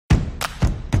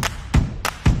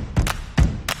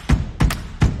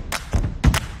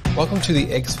Welcome to the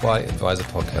XY Advisor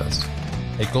Podcast,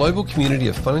 a global community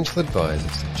of financial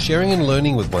advisors sharing and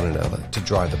learning with one another to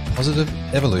drive the positive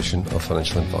evolution of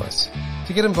financial advice.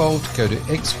 To get involved, go to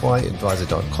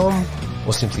xyadvisor.com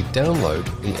or simply download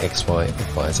the XY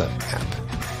Advisor app.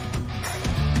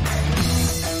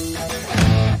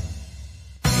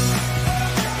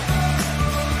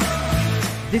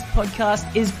 This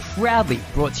podcast is proudly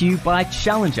brought to you by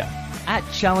Challenger. At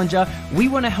Challenger, we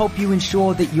want to help you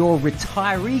ensure that your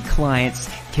retiree clients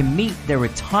can meet their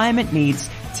retirement needs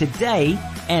today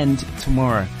and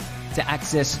tomorrow. To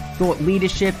access thought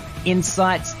leadership,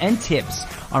 insights, and tips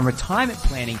on retirement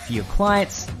planning for your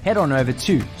clients, head on over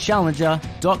to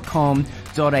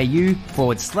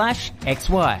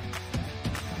challenger.com.au/XY.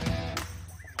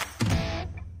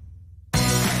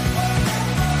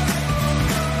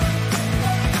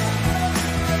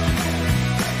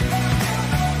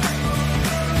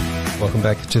 Welcome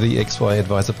back to the XY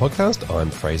Advisor Podcast.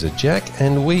 I'm Fraser Jack,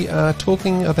 and we are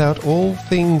talking about all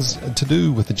things to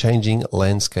do with the changing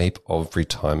landscape of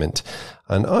retirement.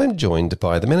 And I'm joined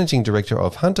by the Managing Director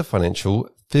of Hunter Financial,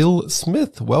 Phil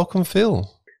Smith. Welcome, Phil.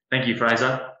 Thank you,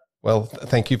 Fraser. Well,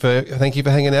 thank you for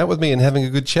hanging out with me and having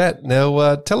a good chat.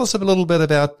 Now, tell us a little bit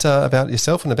about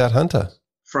yourself and about Hunter.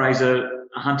 Fraser,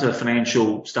 Hunter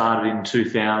Financial started in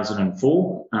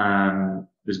 2004.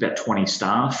 There's about 20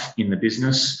 staff in the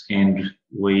business, and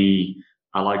we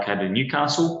are located in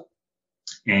Newcastle,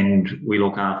 and we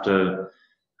look after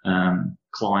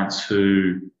clients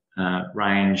who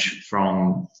range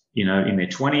from, in their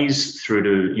 20s through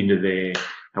to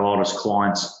our oldest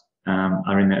clients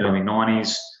are in their early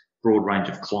 90s, broad range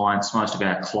of clients. Most of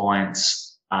our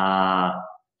clients are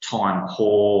time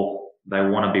poor. They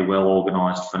want to be well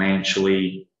organised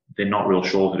financially. They're not real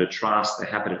sure who to trust.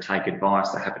 They're happy to take advice.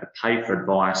 They're happy to pay for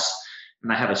advice. And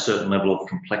they have a certain level of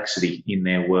complexity in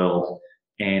their world.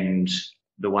 And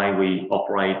the way we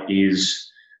operate is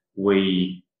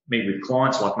we meet with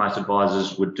clients like most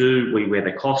advisors would do. We wear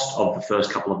the cost of the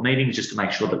first couple of meetings just to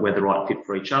make sure that we're the right fit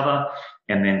for each other.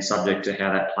 And then subject to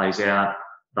how that plays out,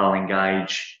 they'll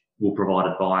engage, we'll provide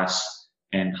advice,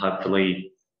 and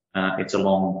hopefully it's a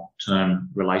long-term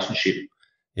relationship.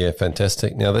 Yeah,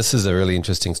 fantastic. Now, this is a really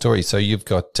interesting story. So you've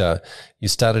got, you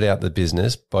started out the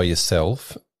business by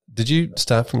yourself. Did you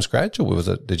start from scratch, or were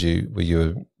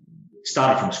you?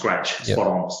 Started from scratch, yep. Spot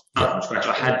on. Started from scratch.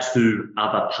 I had two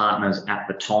other partners at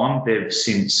the time. They've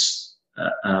since,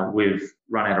 we've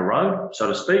run out of road, so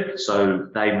to speak. So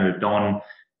they moved on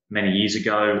many years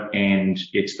ago, and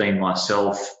it's been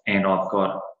myself, and I've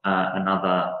got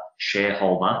another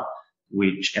shareholder,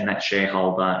 and that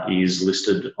shareholder is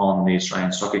listed on the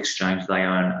Australian Stock Exchange. They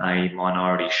own a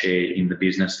minority share in the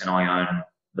business, and I own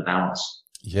the balance.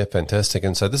 Yeah, fantastic.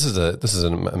 And so this is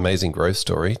an amazing growth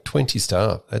story. 20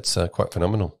 staff. That's quite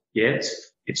phenomenal. Yeah,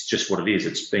 it's just what it is.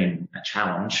 It's been a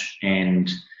challenge,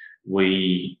 and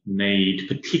we need,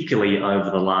 particularly over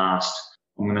the last,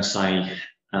 I'm going to say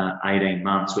 18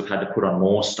 months, we've had to put on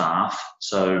more staff.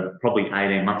 So probably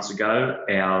 18 months ago,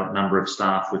 our number of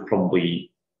staff was probably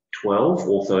 12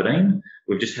 or 13.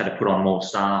 We've just had to put on more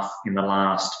staff in the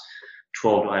last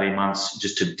 12 to 18 months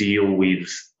just to deal with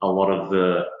a lot of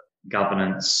the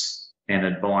governance and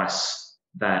advice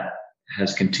that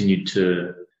has continued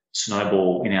to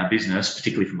snowball in our business,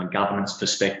 particularly from a governance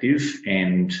perspective.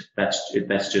 And that's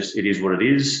just, it is what it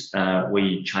is.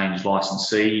 We changed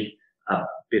licensee a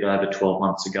bit over 12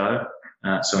 months ago.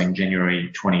 So in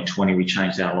January 2020, we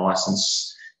changed our license,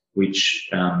 which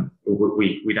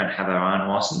we don't have our own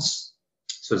license.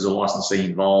 So there's a licensee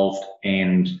involved,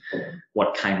 and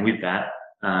what came with that,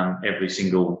 every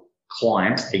single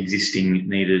client existing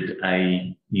needed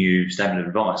a new statement of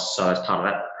advice. So as part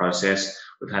of that process,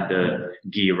 we've had to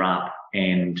gear up,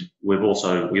 and we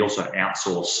also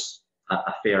outsource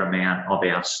a fair amount of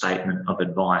our statement of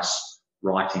advice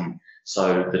writing.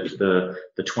 So the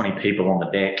 20 people on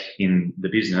the deck in the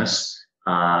business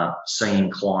seeing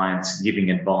clients, giving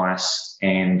advice,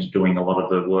 and doing a lot of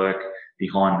the work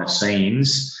behind the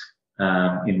scenes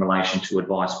in relation to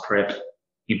advice prep,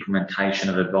 implementation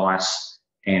of advice,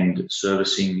 and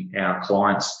servicing our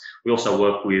clients. We also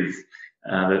work with,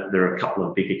 there are a couple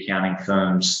of big accounting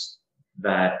firms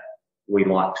that we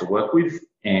like to work with,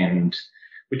 and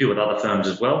we do with other firms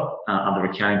as well, other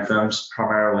accounting firms.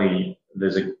 Primarily,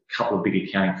 there's a couple of big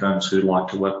accounting firms who like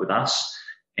to work with us,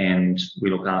 and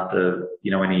we look after,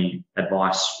 any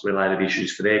advice-related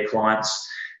issues for their clients.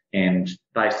 And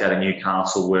based out of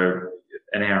Newcastle, we're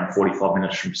an hour and 45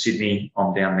 minutes from Sydney.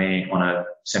 I'm down there on a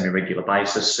semi-regular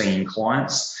basis seeing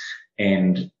clients,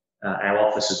 and our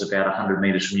office is about 100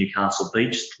 metres from Newcastle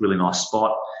Beach. It's a really nice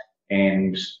spot,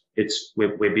 and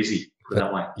we're busy put it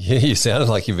that way. Yeah, you sounded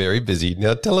like you're very busy.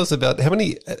 Now, tell us about how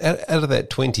many out of that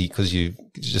 20, because you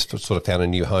just sort of found a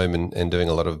new home and doing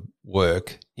a lot of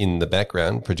work in the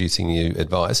background, producing new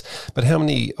advice, but how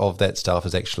many of that staff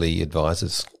is actually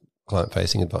advisors,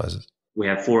 client-facing advisors? We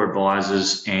have 4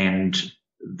 advisors and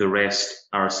the rest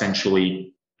are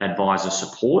essentially advisor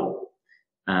support.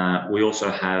 We also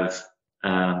have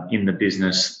in the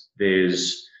business,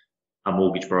 there's a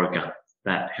mortgage broker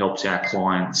that helps our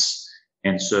clients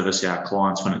and service our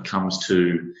clients when it comes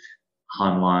to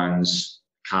home loans,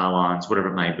 car loans, whatever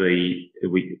it may be.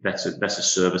 That's a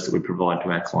service that we provide to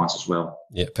our clients as well.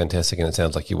 Yeah, fantastic. And it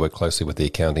sounds like you work closely with the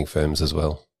accounting firms as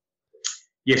well.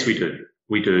 Yes, we do.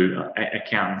 We do.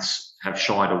 Accountants have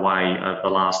shied away over the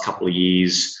last couple of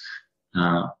years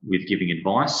with giving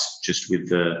advice, just with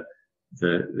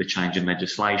the change in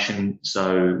legislation.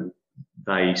 So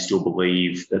they still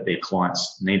believe that their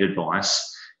clients need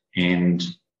advice, and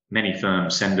many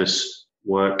firms send us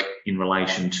work in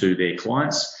relation to their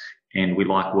clients, and we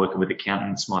like working with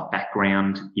accountants. My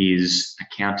background is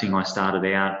accounting. I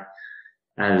started out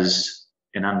as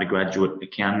an undergraduate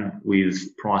accountant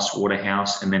with Price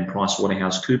Waterhouse and then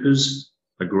PricewaterhouseCoopers.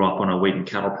 I grew up on a wheat and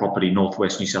cattle property,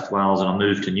 northwest New South Wales, and I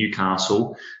moved to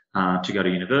Newcastle to go to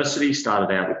university.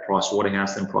 Started out with Price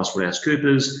Waterhouse, then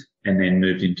PricewaterhouseCoopers, and then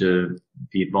moved into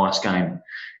the advice game.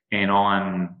 And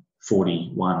I'm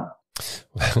 41.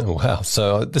 Wow.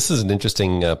 So this is an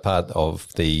interesting part of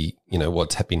the,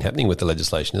 what's been happening with the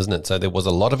legislation, isn't it? So there was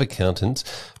a lot of accountants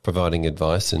providing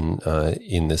advice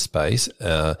in this space,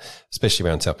 especially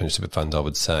around self-managed super funds, I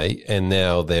would say. And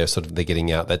now they're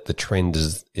getting out that the trend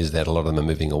is that a lot of them are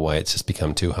moving away. It's just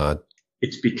become too hard.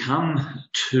 It's become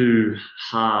too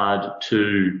hard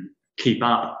to keep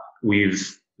up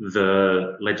with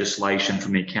the legislation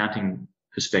from the accounting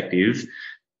perspective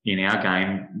in our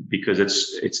game, because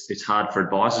it's hard for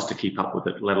advisors to keep up with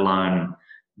it, let alone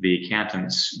the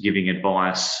accountants giving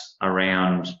advice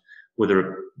around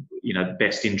whether,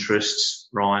 best interests,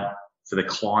 right, for the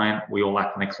client. We all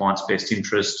act in the client's best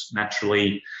interests.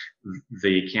 Naturally,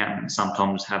 the accountants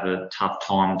sometimes have a tough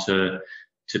time to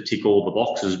tick all the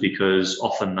boxes, because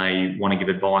often they want to give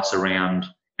advice around,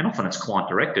 and often it's client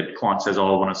directed. Client says, I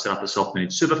want to set up a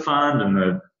self-managed super fund, and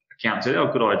the accountant says,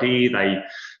 good idea. They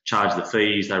charge the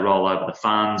fees, they roll over the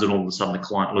funds, and all of a sudden the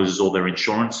client loses all their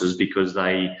insurances because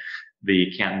the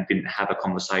accountant didn't have a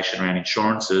conversation around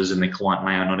insurances, and the client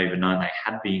may not even know they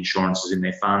had the insurances in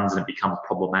their funds, and it becomes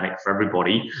problematic for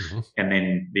everybody. Mm-hmm. And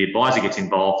then the advisor gets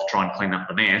involved to try and clean up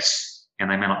the mess,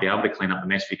 and they may not be able to clean up the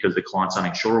mess because the client's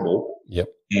uninsurable. Yep.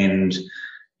 And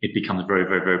it becomes very,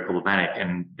 very, very problematic.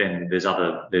 And then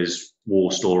there's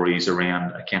war stories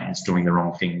around accountants doing the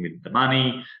wrong thing with the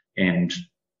money, and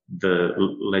the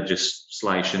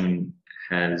legislation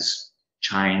has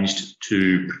changed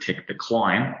to protect the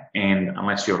client. And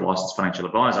unless you're a licensed financial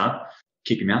advisor,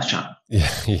 keep your mouth shut. Yeah,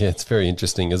 it's very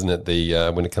interesting, isn't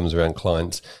it? When it comes around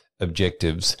clients'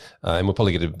 objectives, and we'll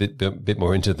probably get a bit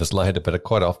more into this later, but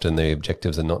quite often the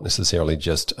objectives are not necessarily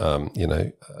just,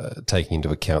 taking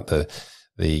into account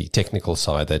the technical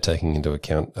side. They're taking into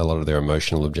account a lot of their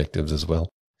emotional objectives as well.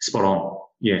 Spot on.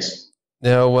 Yes.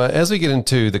 Now, as we get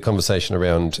into the conversation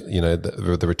around,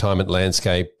 the retirement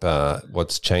landscape,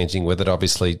 what's changing with it,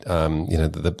 obviously,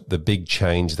 the big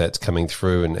change that's coming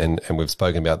through, and we've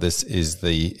spoken about this, is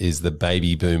the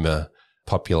baby boomer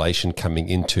population coming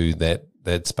into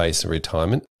that space of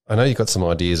retirement. I know you've got some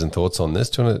ideas and thoughts on this.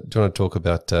 Do you want to talk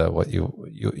about what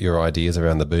your ideas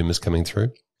around the boomers coming through?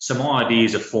 So my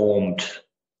ideas are formed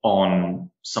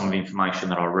on some of the information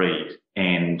that I read,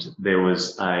 and there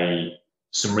was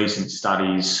some recent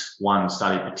studies, one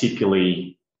study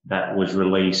particularly that was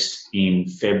released in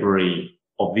February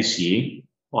of this year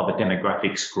by the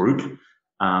Demographics Group,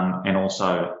 and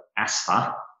also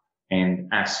ASFA.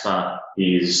 And ASFA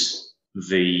is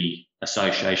the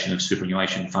Association of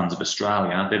Superannuation Funds of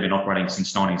Australia. They've been operating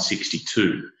since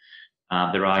 1962.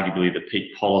 They're arguably the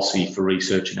peak policy for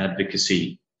research and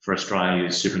advocacy for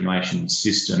Australia's superannuation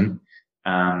system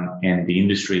and the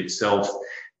industry itself.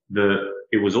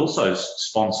 It was also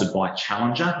sponsored by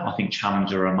Challenger. I think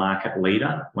Challenger are a market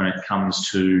leader when it comes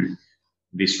to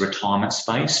this retirement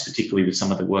space, particularly with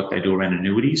some of the work they do around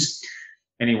annuities.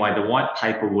 Anyway, the white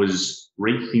paper was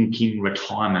Rethinking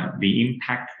Retirement, the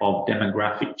impact of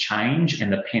demographic change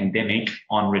and the pandemic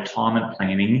on retirement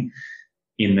planning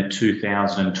in the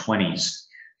 2020s.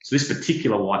 So this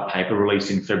particular white paper,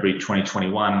 released in February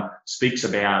 2021, speaks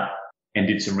about and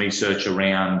did some research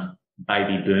around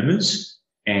baby boomers,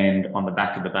 and on the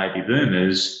back of the baby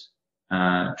boomers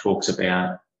talks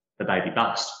about the baby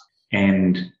bust.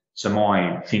 And so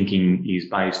my thinking is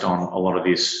based on a lot of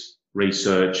this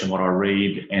research and what I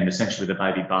read, and essentially the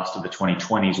baby bust of the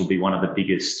 2020s will be one of the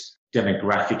biggest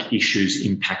demographic issues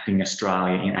impacting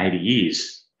Australia in 80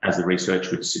 years, as the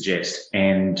research would suggest.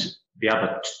 And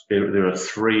there are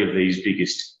three of these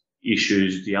biggest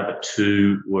issues. The other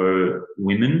two were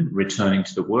women returning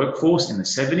to the workforce in the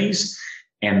 70s,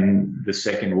 and the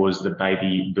second was the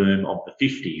baby boom of the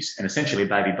 50s. And essentially,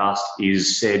 baby bust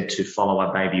is said to follow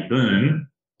a baby boom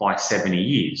by 70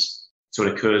 years. So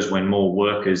it occurs when more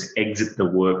workers exit the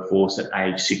workforce at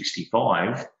age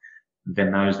 65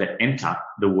 than those that enter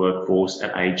the workforce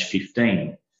at age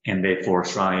 15. And therefore,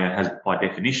 Australia has, by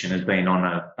definition, has been on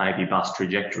a baby bust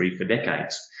trajectory for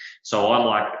decades. So I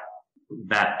like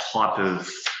that type of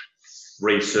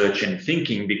research and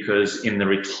thinking, because in the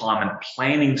retirement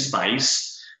planning space,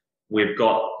 we've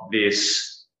got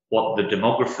this, what the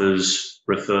demographers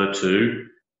refer to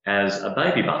as a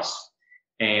baby bust.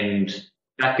 And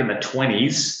back in the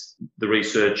 20s, the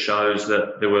research shows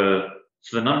that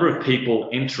so the number of people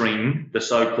entering the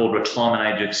so-called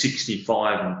retirement age of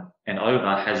 65 and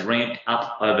over has ramped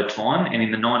up over time. And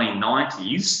in the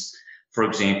 1990s, for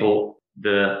example,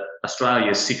 the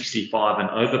Australia's 65 and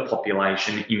over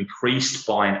population increased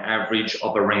by an average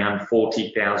of around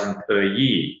 40,000 per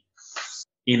year.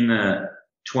 In the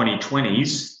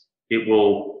 2020s, it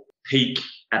will peak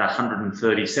at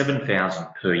 137,000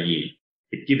 per year.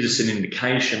 It gives us an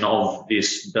indication of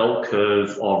this bell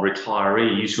curve of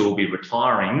retirees who will be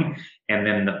retiring, and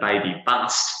then the baby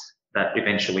bust that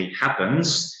eventually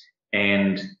happens.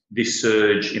 And this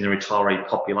surge in the retiree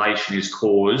population is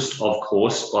caused, of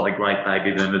course, by the great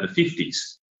baby boom of the 50s.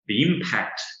 The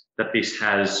impact that this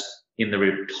has in the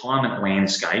retirement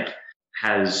landscape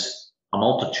has a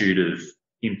multitude of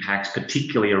impacts,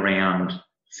 particularly around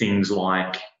things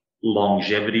like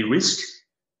longevity risk,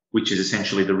 which is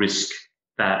essentially the risk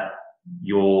that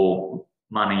your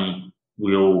money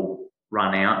will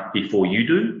run out before you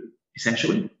do,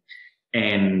 essentially.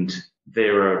 And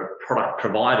there are product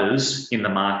providers in the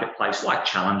marketplace like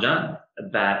Challenger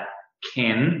that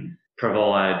can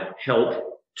provide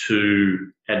help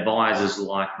to advisors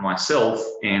like myself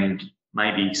and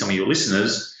maybe some of your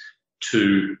listeners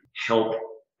to help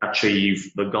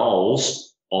achieve the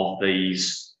goals of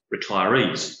these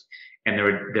retirees. And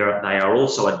they are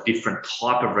also a different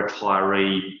type of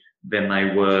retiree than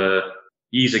they were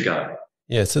years ago.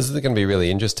 Yes, this is going to be really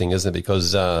interesting, isn't it?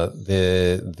 Because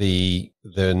the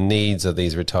needs of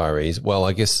these retirees. Well,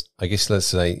 I guess let's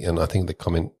say, and I think the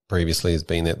comment previously has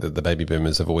been that the baby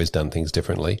boomers have always done things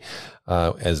differently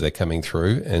as they're coming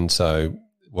through, and so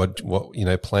what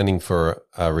planning for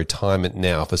a retirement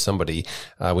now for somebody,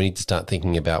 we need to start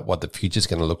thinking about what the future is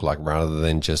going to look like rather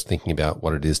than just thinking about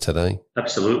what it is today.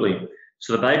 Absolutely.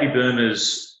 So the baby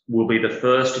boomers will be the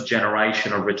first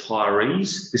generation of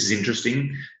retirees. This is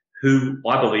interesting. Who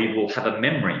I believe will have a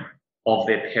memory of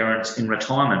their parents in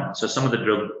retirement. So some of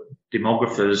the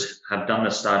demographers have done the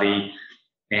study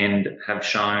and have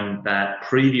shown that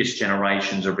previous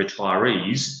generations of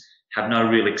retirees have no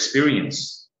real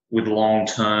experience with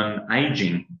long-term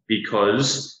aging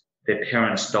because their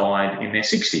parents died in their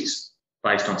 60s,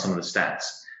 based on some of the stats.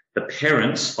 The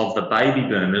parents of the baby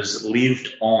boomers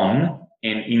lived on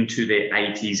and into their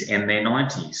 80s and their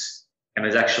 90s. And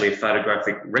there's actually a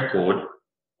photographic record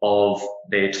of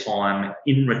their time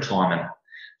in retirement.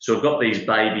 So we've got these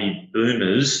baby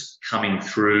boomers coming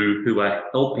through who are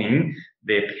helping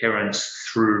their parents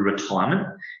through retirement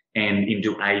and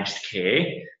into aged care.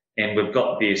 And we've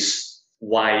got this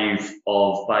wave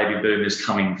of baby boomers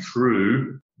coming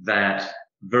through that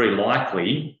very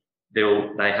likely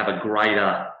they have a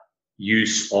greater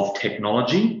use of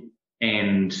technology,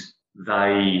 and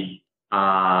they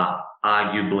are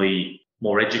arguably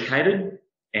more educated,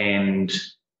 and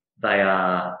they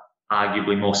are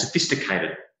arguably more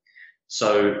sophisticated.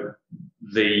 So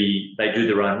they do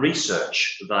their own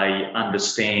research. They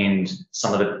understand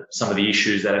some of the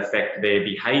issues that affect their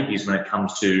behaviours when it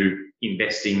comes to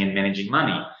investing and managing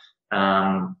money,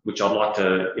 which I'd like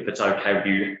to, if it's okay with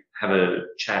you, have a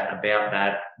chat about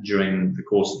that during the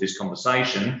course of this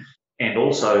conversation. And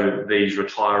also these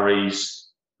retirees,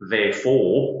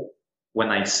 therefore, when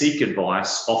they seek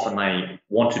advice, often they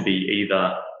want to be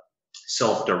either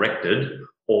self-directed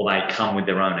or they come with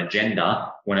their own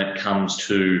agenda when it comes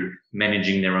to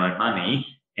managing their own money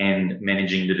and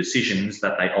managing the decisions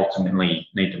that they ultimately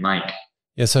need to make.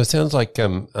 Yeah, so it sounds like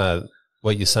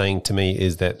what you're saying to me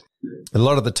is that a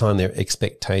lot of the time their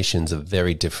expectations are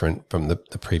very different from the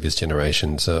previous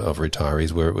generations of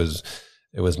retirees, where it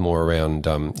was more around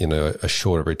a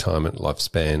shorter retirement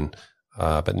lifespan,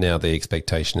 But now the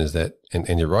expectation is that,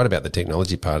 and you're right about the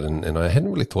technology part, and I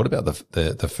hadn't really thought about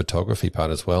the photography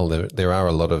part as well. There are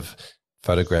a lot of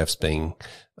photographs being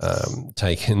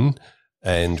taken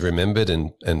and remembered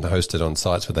and hosted on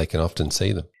sites where they can often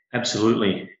see them.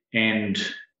 Absolutely. And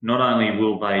not only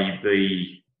will they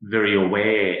be very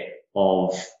aware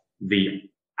of the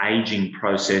aging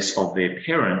process of their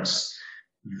parents,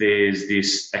 there's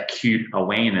this acute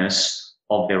awareness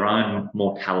of their own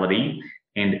mortality,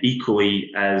 and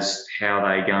equally as how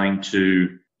they're going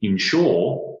to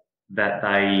ensure that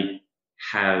they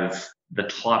have the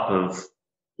type of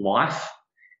life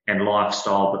and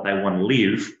lifestyle that they want to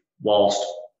live, whilst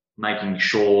making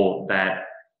sure that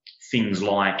things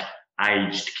like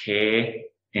aged care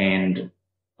and,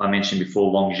 I mentioned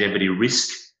before, longevity risk,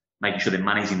 making sure their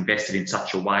money's invested in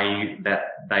such a way that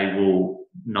they will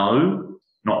know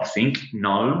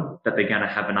that they're going to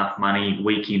have enough money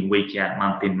week in, week out,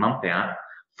 month in, month out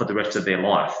for the rest of their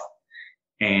life.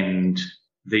 And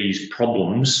these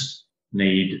problems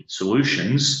need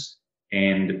solutions.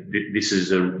 And this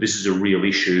is a real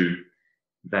issue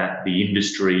that the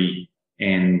industry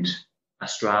and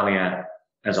Australia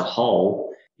as a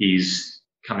whole is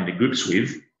coming to grips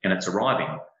with, and it's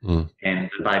arriving. And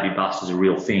the baby bust is a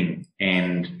real thing.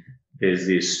 And there's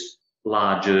this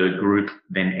larger group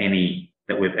than any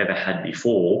that we've ever had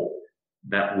before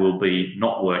that will be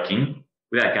not working,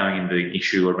 without going into the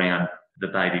issue around the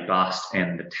baby bust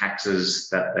and the taxes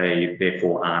that they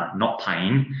therefore are not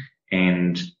paying,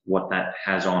 and what that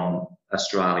has on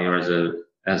Australia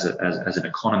as an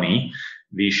economy.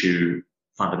 The issue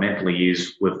fundamentally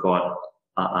is we've got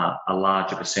a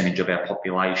larger percentage of our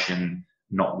population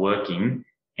not working,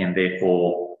 and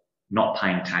therefore not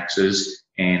paying taxes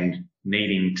and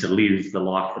needing to live the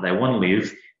life that they want to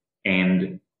live.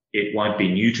 And it won't be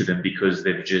new to them because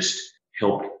they've just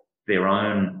helped their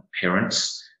own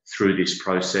parents through this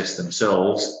process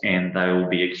themselves, and they will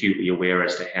be acutely aware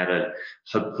as to how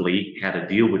to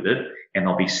deal with it, and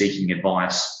they'll be seeking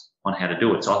advice on how to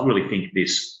do it. So I really think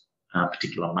this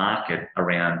particular market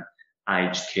around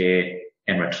aged care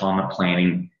and retirement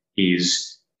planning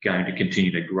is going to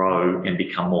continue to grow and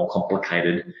become more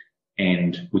complicated,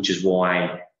 and which is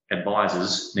why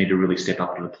advisors need to really step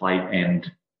up to the plate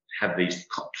and have these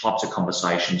types of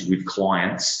conversations with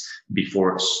clients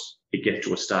before it gets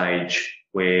to a stage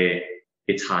where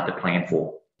it's hard to plan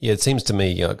for. Yeah, it seems to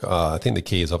me, I think the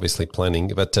key is obviously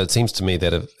planning, but it seems to me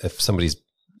that if somebody's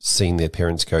seen their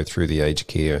parents go through the aged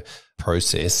care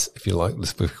process, if you like,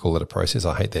 let's call it a process.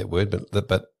 I hate that word,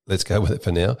 but let's go with it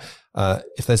for now.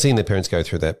 If they've seen their parents go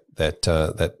through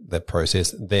that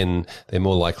process, then they're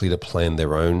more likely to plan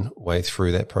their own way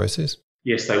through that process.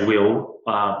 Yes, they will.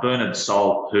 Bernard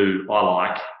Salt, who I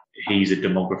like, he's a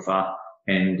demographer,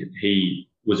 and he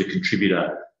was a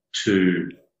contributor to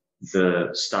the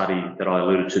study that I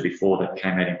alluded to before that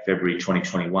came out in February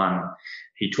 2021.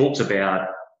 He talks about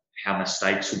how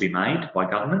mistakes will be made by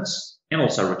governments and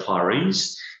also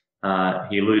retirees.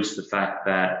 He alludes to the fact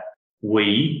that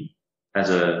we, as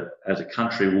a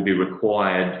country, will be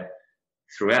required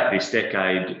throughout this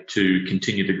decade to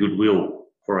continue the goodwill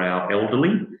for our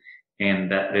elderly,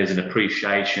 and that there's an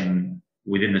appreciation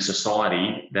within the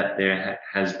society that there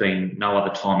has been no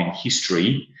other time in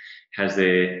history has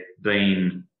there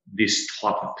been this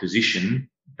type of position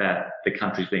that the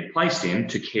country's been placed in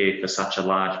to care for such a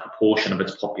large proportion of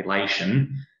its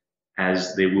population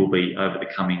as there will be over the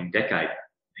coming decade.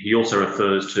 He also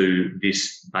refers to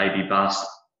this baby bust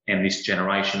and this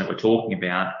generation that we're talking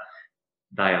about.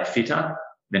 They are fitter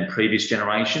than previous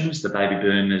generations. The baby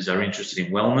boomers are interested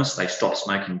in wellness. They stopped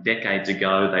smoking decades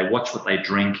ago. They watch what they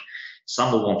drink.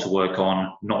 Some will want to work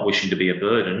on, not wishing to be a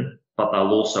burden, but they'll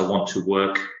also want to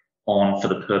work on for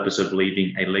the purpose of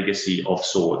leaving a legacy of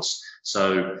sorts.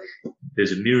 So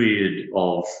there's a myriad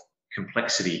of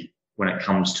complexity when it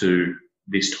comes to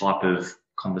this type of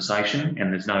conversation,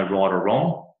 and there's no right or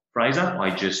wrong, Fraser.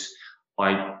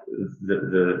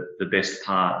 The best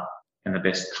part and the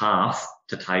best path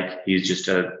to take is just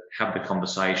to have the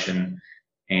conversation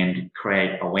and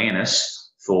create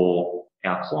awareness for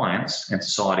our clients and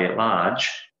society at large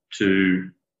to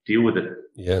deal with it.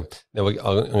 Yeah. Now I'm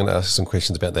going to ask some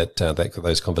questions about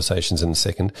those conversations in a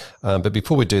second. But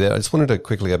before we do that, I just wanted to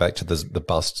quickly go back to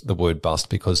the word bust,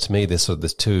 because to me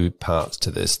there's two parts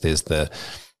to this. There's the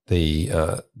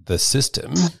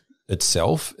system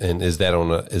itself, and is that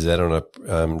on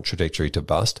a trajectory to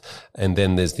bust, and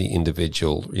then there's the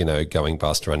individual, going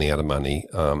bust, running out of money,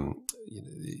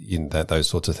 those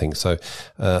sorts of things. So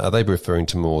are they referring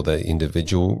to more the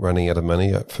individual running out of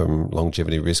money from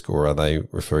longevity risk, or are they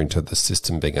referring to the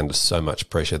system being under so much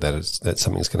pressure that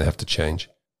something's going to have to change?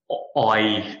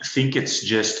 I think it's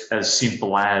just as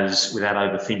simple as, without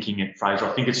overthinking it, Fraser,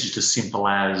 I think it's just as simple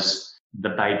as the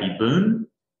baby boom.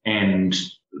 And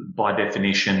by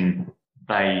definition,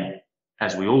 they,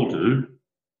 as we all do,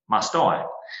 must die.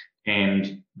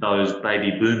 And those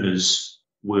baby boomers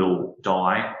will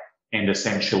die. And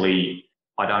essentially,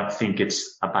 I don't think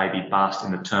it's a baby bust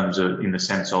in the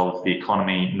sense of the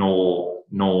economy, nor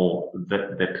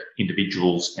the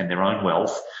individuals and their own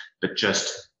wealth, but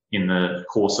just in the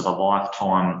course of a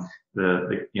lifetime,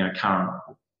 the current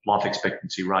life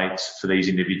expectancy rates for these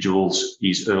individuals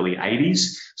is early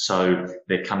 80s. So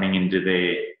they're coming into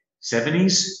their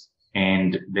 70s,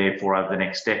 and therefore over the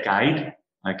next decade,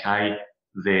 okay,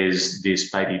 there's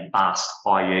this baby bust,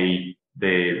 i.e.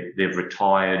 they've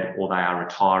retired or they are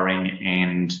retiring,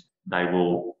 and they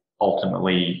will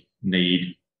ultimately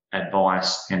need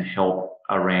advice and help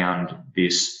around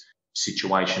this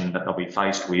situation that they'll be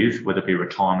faced with, whether it be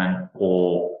retirement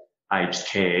or aged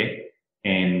care.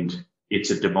 And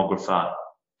it's a demographer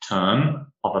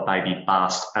term of a baby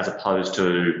bust, as opposed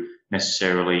to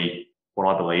necessarily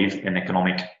what I believe an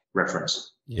economic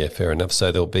reference. Yeah, fair enough. So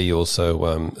there'll be also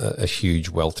a huge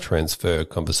wealth transfer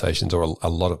conversations, or a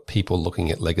lot of people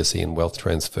looking at legacy and wealth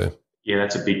transfer. Yeah,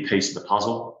 that's a big piece of the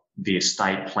puzzle. The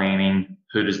estate planning,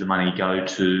 who does the money go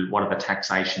to? What are the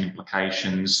taxation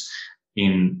implications?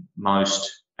 In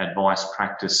most advice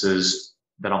practices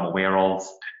that I'm aware of,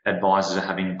 advisors are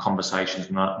having conversations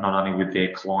not only with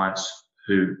their clients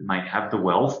who may have the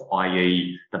wealth,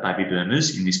 i.e. the baby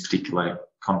boomers in this particular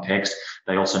context,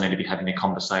 they also need to be having a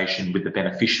conversation with the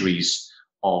beneficiaries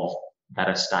of that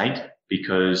estate,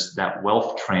 because that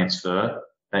wealth transfer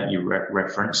that you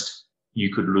referenced,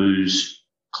 you could lose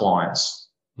clients.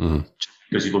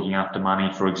 Because you're looking after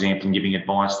money, for example, and giving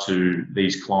advice to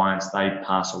these clients, they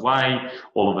pass away.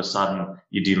 All of a sudden,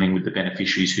 you're dealing with the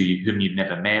beneficiaries whom you've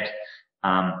never met.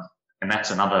 And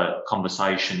that's another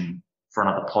conversation for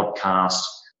another podcast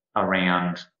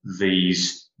around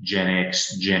these Gen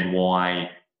X, Gen Y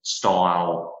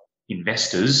style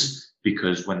investors,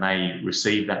 because when they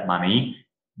receive that money,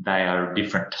 they are a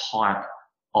different type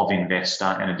of investor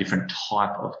and a different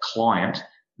type of client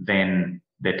than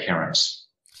their parents.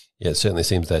 Yeah, it certainly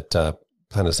seems that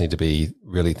planners need to be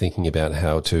really thinking about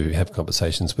how to have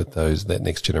conversations with that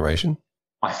next generation.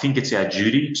 I think it's our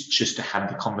duty just to have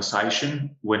the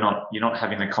conversation. You're not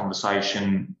having the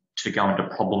conversation to go into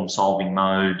problem solving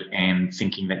mode and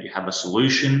thinking that you have a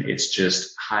solution. It's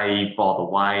just, hey, by the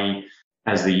way,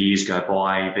 as the years go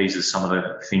by, these are some of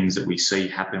the things that we see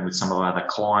happen with some of our other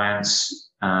clients.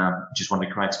 Just want to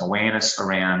create some awareness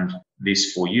around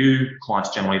this for you. Clients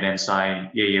generally then say,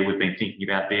 yeah, we've been thinking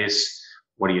about this.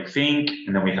 What do you think?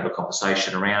 And then we have a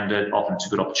conversation around it. Often it's a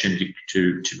good opportunity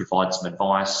to provide some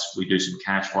advice. We do some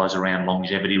cash flows around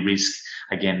longevity risk,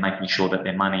 again, making sure that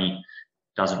their money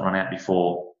doesn't run out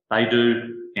before they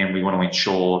do. And we want to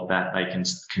ensure that they can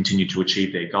continue to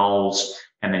achieve their goals.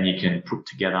 And then you can put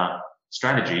together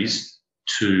strategies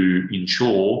to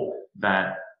ensure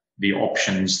that the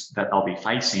options that they'll be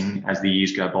facing as the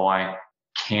years go by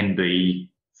can be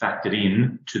factored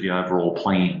in to the overall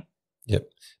plan. Yep.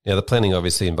 Now, the planning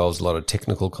obviously involves a lot of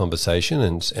technical conversation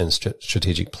and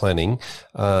strategic planning.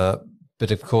 But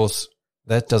of course,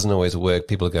 that doesn't always work.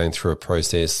 People are going through a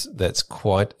process that's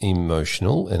quite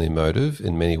emotional and emotive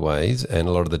in many ways. And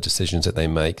a lot of the decisions that they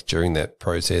make during that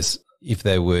process, if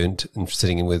they weren't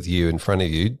sitting with you in front of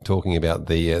you talking about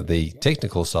the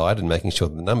technical side and making sure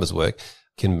that the numbers work,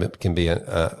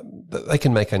 they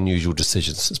can make unusual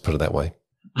decisions, let's put it that way.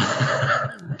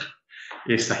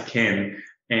 Yes, they can.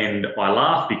 And I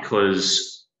laugh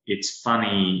because it's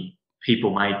funny,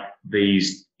 people make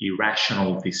these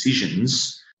irrational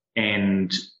decisions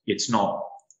and it's not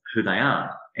who they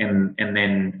are. And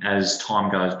then as time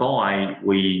goes by,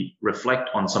 we reflect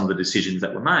on some of the decisions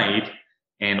that were made,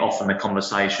 and often the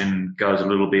conversation goes a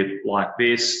little bit like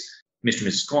this. Mr.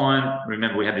 and Mrs. Client,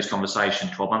 remember we had this conversation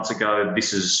 12 months ago.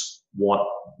 This is what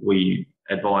we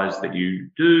advise that you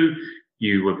do.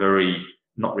 You were very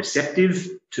not receptive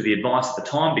to the advice at the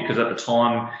time, because at the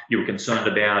time you were concerned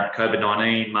about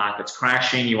COVID-19, markets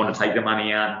crashing. You want to take the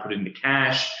money out and put it into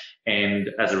cash. And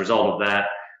as a result of that,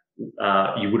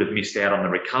 you would have missed out on the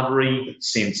recovery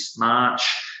since March.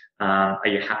 Are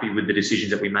you happy with the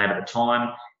decisions that we made at the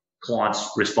time?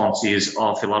 Client's response is,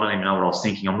 oh, Phil, I don't even know what I was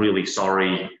thinking. I'm really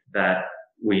sorry that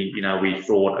we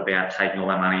thought about taking all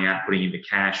that money out, putting into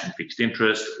cash and fixed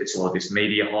interest. It's all of this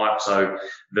media hype. So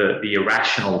the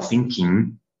irrational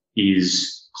thinking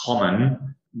is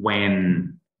common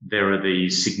when there are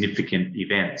these significant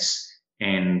events,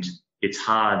 and it's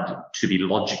hard to be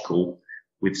logical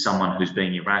with someone who's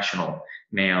being irrational.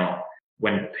 Now,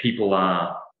 when people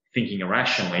are thinking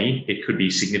irrationally. It could be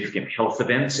significant health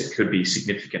events. It could be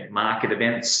significant market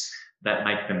events that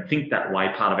make them think that way.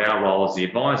 Part of our role as the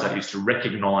advisor is to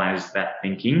recognise that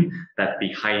thinking, that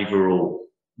behavioural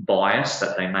bias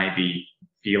that they may be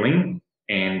feeling,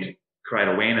 and create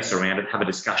awareness around it, have a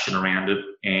discussion around it,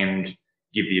 and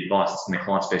give the advice that's in their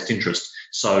client's best interest.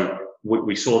 So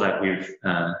we saw that with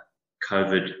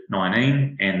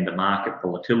COVID-19 and the market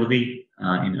volatility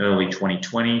in early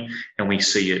 2020, and we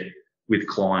see it with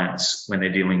clients when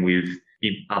they're dealing with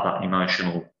other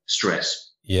emotional stress.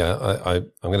 Yeah,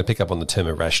 I'm going to pick up on the term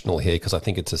irrational here, because I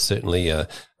think it's certainly a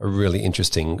really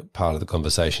interesting part of the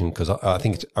conversation, because I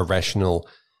think irrational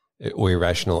or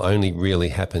irrational only really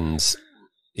happens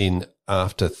in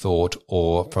afterthought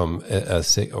or from a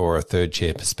third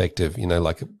chair perspective. You know,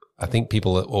 like I think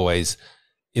people are always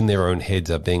in their own heads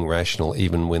are being rational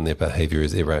even when their behaviour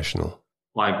is irrational.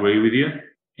 I agree with you,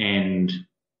 and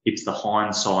it's the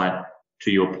hindsight,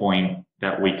 to your point,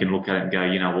 that we can look at it and go,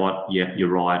 you know what, yeah, you're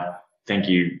right. Thank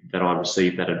you that I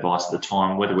received that advice at the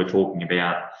time. Whether we're talking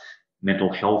about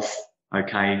mental health,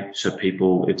 okay, so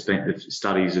the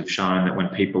studies have shown that when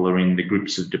people are in the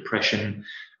grips of depression,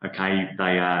 okay,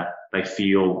 they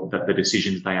feel that the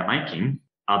decisions they are making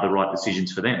are the right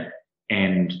decisions for them.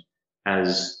 And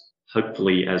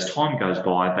hopefully as time goes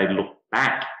by, they look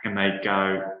back and they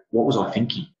go, what was I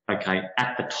thinking? Okay,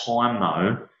 at the time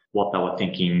though, what they were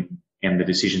thinking and the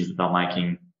decisions that they were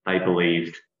making, they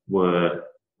believed were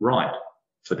right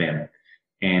for them.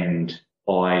 And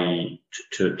to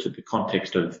the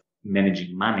context of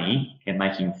managing money and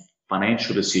making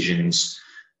financial decisions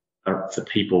for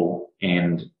people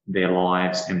and their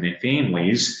lives and their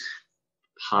families,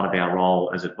 part of our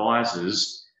role as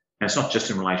advisors, and it's not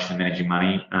just in relation to managing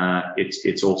money,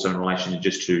 it's also in relation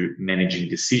to managing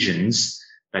decisions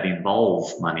that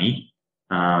involve money.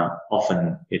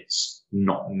 Often it's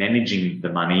not managing the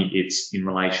money, it's in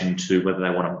relation to whether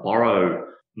they want to borrow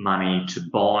money to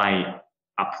buy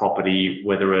a property,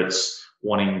 whether it's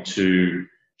wanting to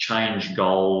change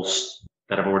goals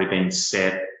that have already been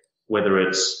set, whether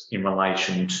it's in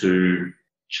relation to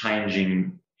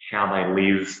changing how they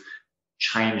live,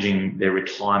 changing their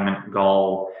retirement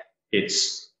goal.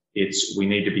 We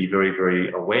need to be very,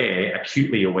 very aware,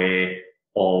 acutely aware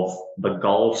of the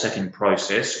goal setting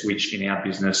process, which in our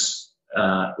business,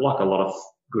 like a lot of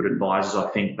good advisors, I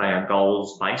think they are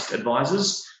goals-based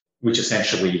advisors, which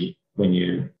essentially, when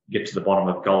you get to the bottom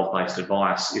of goals-based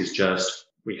advice, is just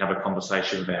we have a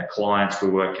conversation with our clients, we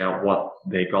work out what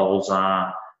their goals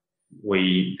are,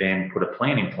 we then put a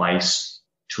plan in place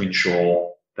to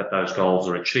ensure that those goals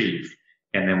are achieved.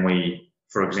 And then we,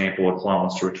 for example, a client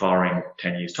wants to retire in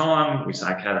 10 years' time, we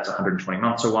say, okay, that's 120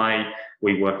 months away.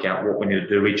 We work out what we need to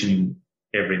do each and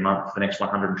every month for the next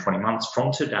 120 months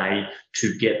from today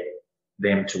to get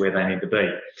them to where they need to be.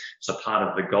 So part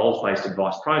of the goals-based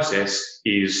advice process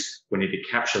is we need to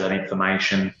capture that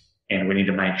information, and we need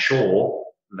to make sure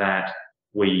that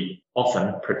we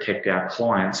often protect our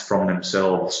clients from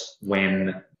themselves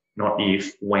when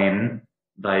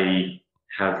they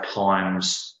have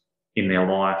times in their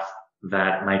life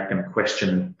that make them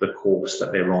question the course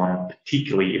that they're on,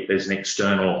 particularly if there's an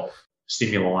external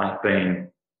stimuli,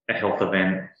 being a health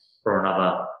event or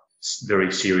another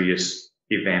very serious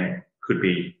event. Could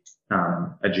be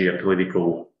a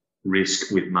geopolitical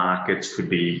risk with markets, could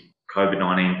be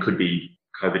COVID-19, could be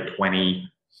COVID-20,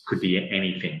 could be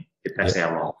anything. That's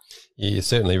our role. You're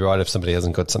certainly right. If somebody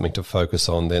hasn't got something to focus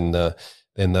on, then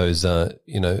those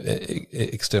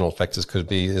external factors could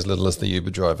be as little as the Uber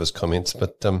driver's comments.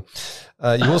 But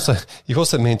you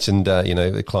also mentioned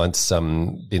the clients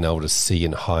being able to see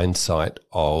in hindsight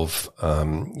of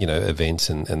events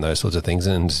and those sorts of things,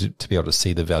 and to be able to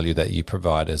see the value that you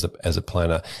provide as a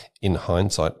planner in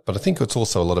hindsight. But I think it's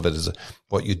also a lot of it is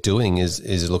what you're doing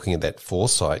is looking at that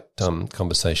foresight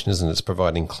conversation, isn't it? It's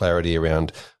providing clarity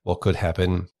around what could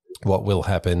happen, what will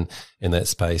happen in that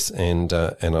space. And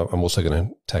I'm also going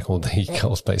to tackle the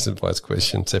goals-based advice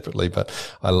question separately, but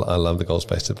I love the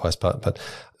goals-based advice part. But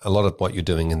a lot of what you're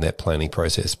doing in that planning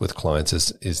process with clients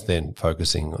is then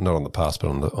focusing not on the past,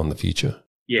 but on the future.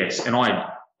 Yes. And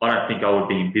I don't think I would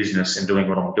be in business and doing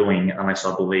what I'm doing unless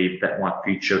I believe that my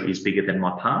future is bigger than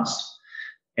my past.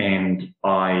 And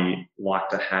I like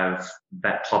to have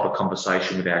that type of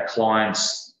conversation with our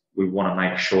clients. We want to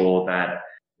make sure that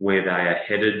where they are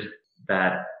headed,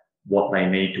 that what they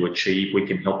need to achieve, we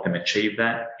can help them achieve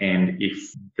that. And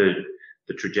if the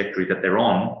trajectory that they're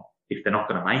on, if they're not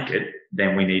going to make it,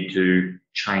 then we need to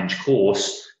change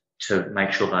course to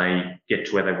make sure they get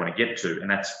to where they want to get to. And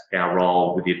that's our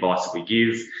role with the advice that we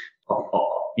give.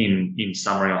 In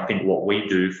summary, I think what we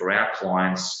do for our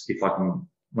clients, if I can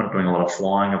we're not doing a lot of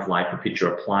flying of late, but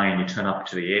picture a plane, you turn up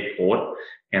to the airport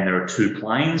and there are two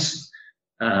planes.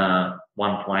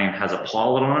 One plane has a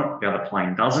pilot on it, the other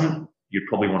plane doesn't. You'd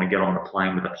probably want to get on the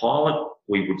plane with a pilot.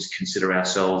 We would consider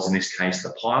ourselves, in this case,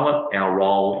 the pilot. Our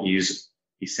role is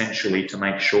essentially to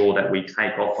make sure that we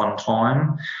take off on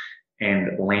time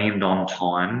and land on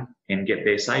time and get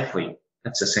there safely.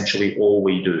 That's essentially all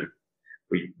we do.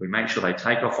 We make sure they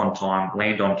take off on time,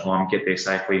 land on time, get there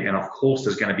safely. And of course,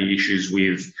 there's going to be issues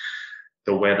with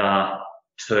the weather,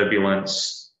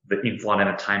 turbulence, the in-flight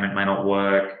entertainment may not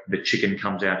work, the chicken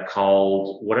comes out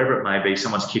cold, whatever it may be,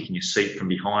 someone's kicking your seat from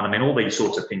behind. I mean, all these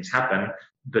sorts of things happen,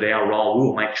 but our role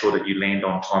will make sure that you land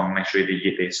on time and make sure that you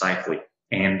get there safely.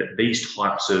 And these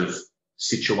types of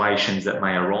situations that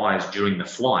may arise during the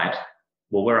flight,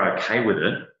 well, we're okay with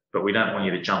it, but we don't want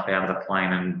you to jump out of the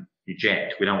plane and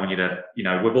eject. We don't want you to,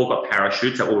 we've all got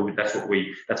parachutes.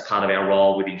 That's part of our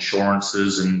role with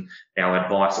insurances and our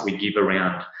advice that we give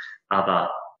around other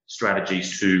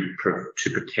strategies to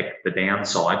protect the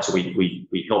downside. So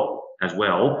we help as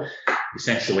well.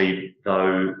 Essentially,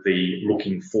 though, the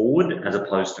looking forward as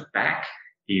opposed to back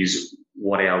is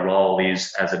what our role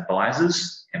is as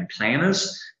advisors and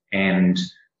planners. And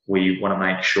we want to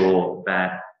make sure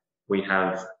that we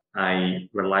have a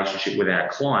relationship with our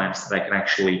clients that they can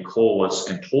actually call us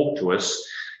and talk to us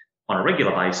on a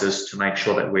regular basis to make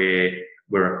sure that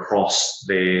we're across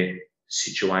their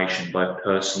situation, both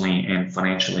personally and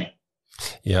financially.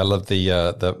 Yeah, I love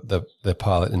the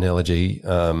pilot analogy.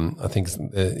 I think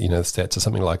the stats are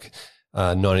something like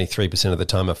 93% of the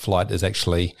time a flight is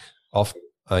actually off.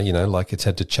 Like it's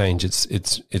had to change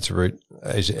its route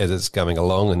as it's going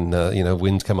along, and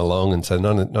winds come along, and so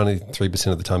 93%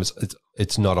 of the time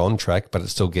it's not on track, but it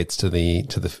still gets to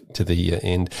the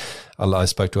end. I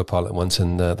spoke to a pilot once,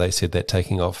 and they said that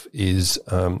taking off is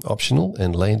optional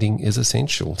and landing is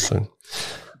essential. So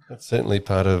that's certainly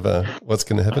part of what's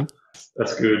going to happen.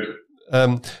 That's good.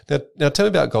 Now tell me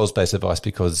about goals-based advice,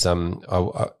 because a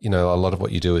lot of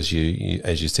what you do is you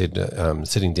as you said,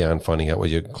 sitting down, finding out what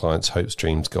your clients' hopes,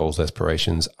 dreams, goals,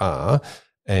 aspirations are,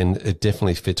 and it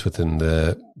definitely fits within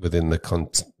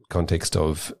the context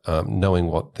of knowing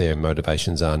what their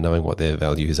motivations are, knowing what their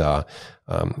values are,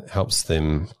 helps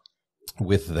them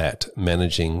with that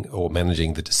managing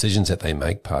the decisions that they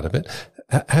make. Part of it.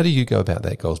 How do you go about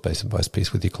that goals-based advice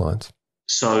piece with your clients?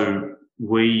 So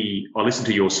I listened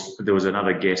to yours. There was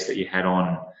another guest that you had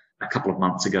on a couple of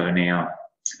months ago now,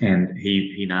 and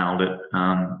he nailed it.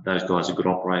 Those guys are good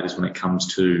operators when it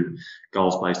comes to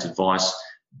goals-based advice.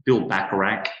 Bill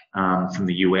Bacharach from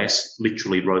the US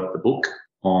literally wrote the book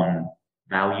on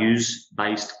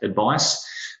values-based advice.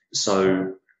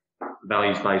 So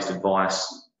values-based advice,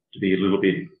 to be a little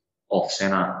bit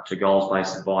off-center to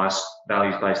goals-based advice,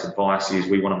 values-based advice is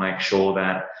we want to make sure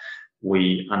that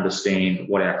we understand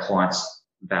what our clients'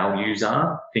 values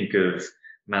are. Think of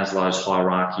Maslow's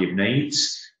hierarchy of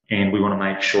needs. And we want to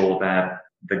make sure that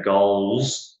the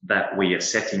goals that we are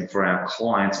setting for our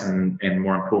clients and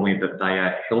more importantly, that they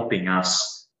are helping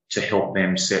us to help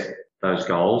them set those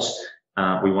goals.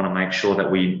 We want to make sure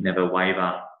that we never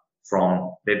waver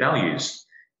from their values.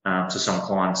 So some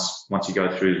clients, once you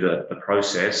go through the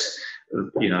process,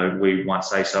 we might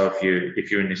say, so if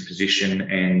you're in this position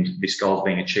and this goal is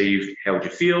being achieved, how would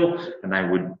you feel?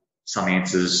 And some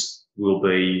answers will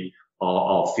be,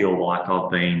 I'll feel like I've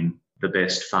been the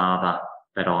best father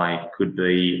that I could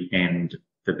be and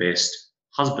the best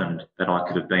husband that I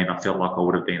could have been. I felt like I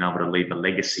would have been able to leave a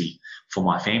legacy for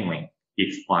my family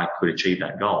if I could achieve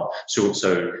that goal. So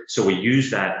we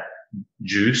use that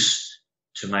juice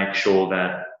to make sure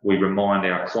that we remind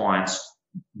our clients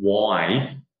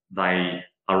why they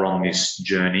are on this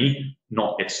journey.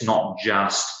 It's not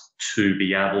just to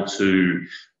be able to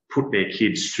put their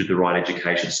kids through the right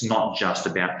education. It's not just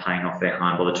about paying off their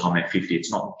home by the time they're 50. It's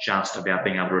not just about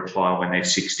being able to retire when they're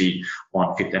 60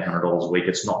 on $1,500 a week.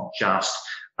 It's not just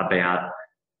about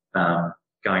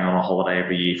going on a holiday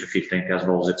every year for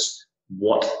 $15,000. It's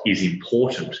what is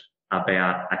important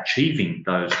about achieving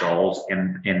those goals,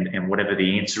 and whatever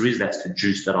the answer is, that's the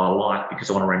juice that I like, because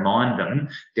I want to remind them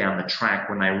down the track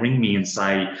when they ring me and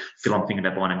say, Phil, I'm thinking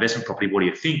about buying investment property, what do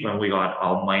you think? When we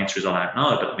go, my answer is I don't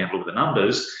know, but let me have a look at the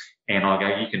numbers. And I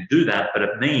go, you can do that, but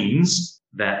it means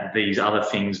that these other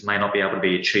things may not be able to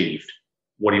be achieved.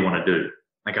 What do you want to do?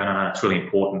 I go, no, it's really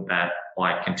important that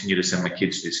I continue to send my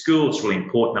kids to school. It's really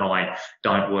important that I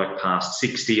don't work past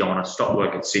 60. I want to stop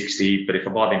work at 60. But if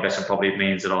I buy the investment property, it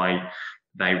means that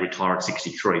they retire at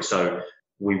 63. So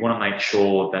we want to make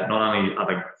sure that not only are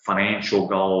the financial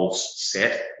goals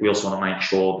set, we also want to make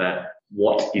sure that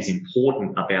what is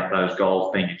important about those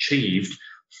goals being achieved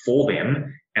for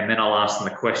them And then I'll ask them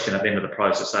the question at the end of the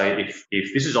process. Say,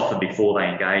 if this is often before they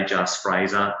engage us,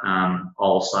 Fraser,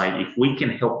 I'll say, if we can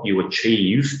help you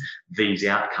achieve these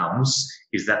outcomes,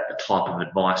 is that the type of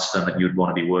advice firm that you'd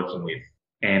want to be working with?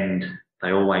 And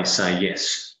they always say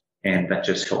yes. And that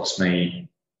just helps me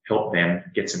help them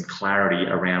get some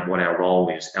clarity around what our role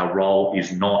is. Our role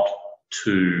is not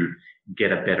to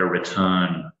get a better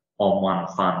return on one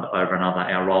fund over another.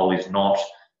 Our role is not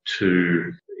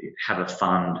to have a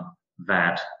fund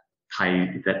that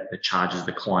charges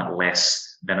the client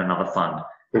less than another fund.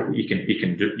 Anybody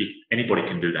can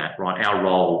do that, right? Our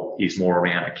role is more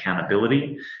around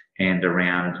accountability and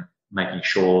around making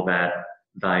sure that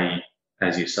they,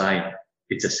 as you say,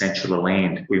 it's essential to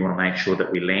land. We want to make sure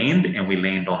that we land and we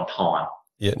land on time.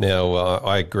 Yeah, now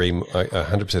I agree. I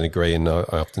 100% agree. And I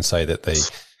often say that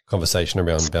the conversation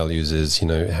around values is,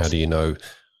 how do you know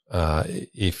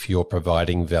if you're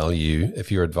providing value,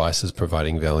 if your advice is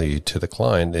providing value to the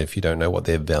client, if you don't know what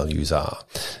their values are.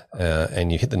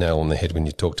 And you hit the nail on the head when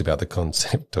you talked about the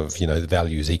concept of, the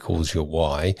values equals your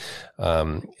why,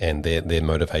 and their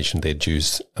motivation, their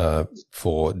juice,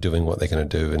 for doing what they're going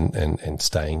to do and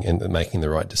staying and making the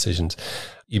right decisions.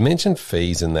 You mentioned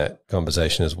fees in that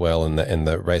conversation as well, and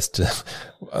the race to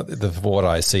what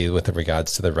I see with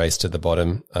regards to the race to the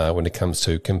bottom when it comes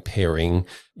to comparing,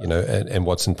 and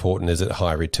what's important is that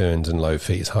high returns and low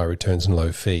fees. High returns and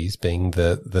low fees being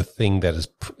the thing that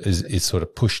is sort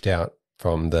of pushed out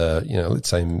from the, let's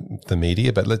say the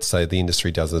media, but let's say the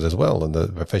industry does it as well, and the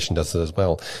profession does it as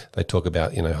well. They talk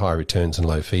about high returns and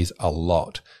low fees a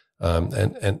lot, and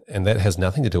that has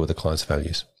nothing to do with the client's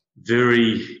values.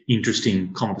 Very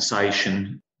interesting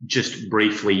conversation. Just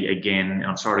briefly again, and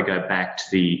I'm sorry to go back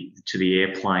to the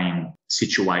airplane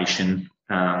situation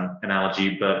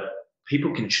analogy, but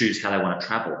people can choose how they want to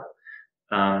travel.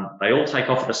 They all take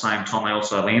off at the same time. They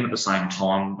also land at the same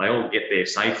time. They all get there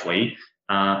safely.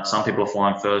 Some people are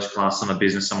flying first class, some are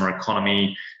business, some are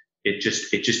economy. It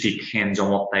just depends on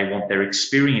what they want their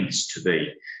experience to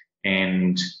be.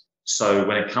 And so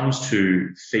when it comes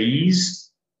to fees,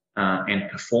 and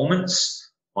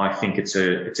performance, I think it's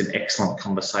an excellent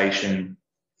conversation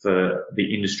for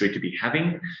the industry to be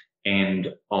having,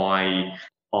 and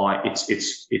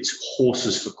it's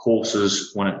horses for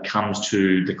courses when it comes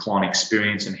to the client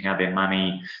experience and how their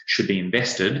money should be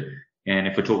invested. And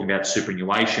if we're talking about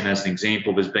superannuation as an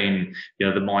example, there's been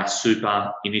the My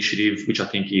Super initiative, which I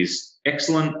think is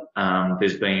excellent.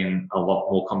 There's been a lot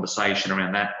more conversation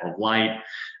around that of late.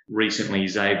 Recently,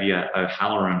 Xavier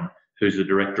O'Halloran, who's the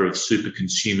director of Super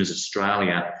Consumers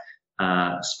Australia,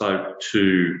 spoke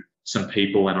to some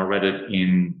people, and I read it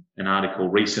in an article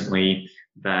recently,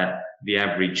 that the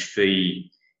average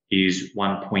fee is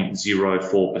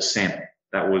 1.04%.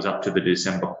 That was up to the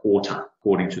December quarter,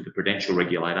 according to the Prudential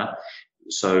regulator.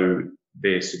 So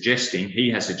he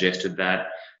has suggested that,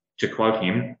 to quote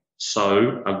him,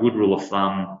 so a good rule of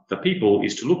thumb for people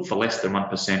is to look for less than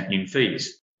 1% in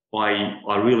fees.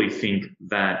 I really think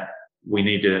that we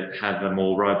need to have a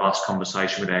more robust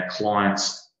conversation with our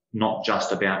clients, not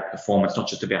just about performance, not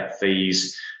just about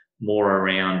fees, more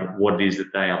around what it is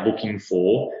that they are looking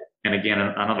for. And again,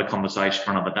 another conversation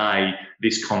for another day,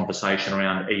 this conversation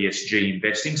around ESG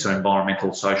investing, so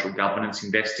environmental, social governance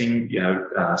investing,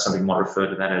 some people might refer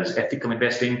to that as ethical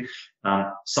investing.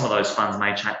 Some of those funds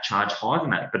may charge higher than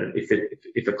that, but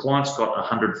if a client's got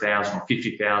 $100,000 or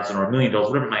 $50,000 or $1 million,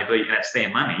 whatever it may be, and that's their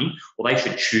money, well, they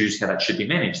should choose how that should be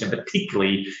managed. And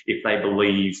particularly if they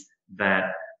believe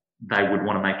that they would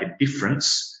want to make a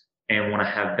difference and want to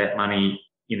have that money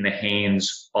in the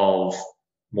hands of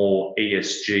more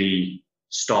ESG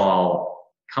style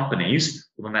companies,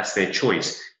 well, then that's their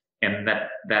choice. And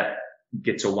that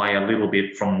gets away a little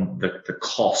bit from the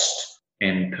cost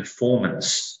and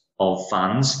performance of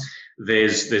funds.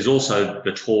 There's also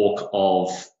the talk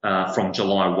of, from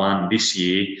July 1 this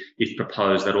year, it's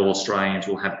proposed that all Australians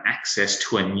will have access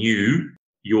to a new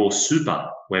Your Super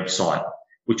website,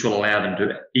 which will allow them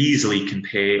to easily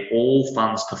compare all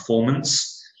funds'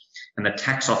 performance. And the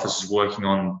tax office is working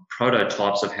on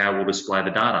prototypes of how we'll display the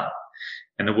data.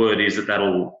 And the word is that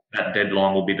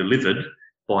deadline will be delivered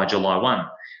by July 1.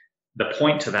 The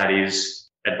point to that is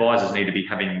advisors need to be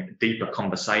having deeper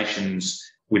conversations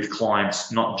with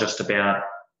clients, not just about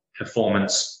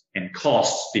performance and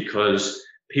costs, because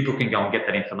people can go and get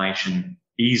that information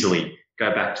easily.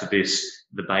 Go back to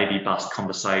the baby bust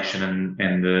conversation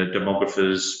and the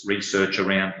demographers' research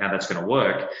around how that's going to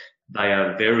work.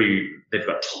 They've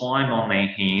got time on their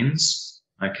hands,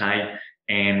 okay,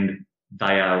 and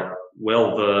they are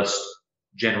well versed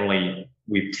generally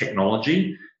with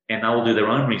technology, and they will do their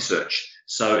own research.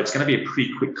 So it's going to be a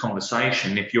pretty quick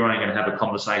conversation if you're only going to have a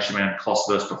conversation around cost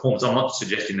versus performance. I'm not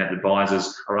suggesting that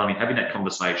advisors are only having that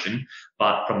conversation,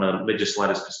 but from the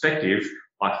legislator's perspective,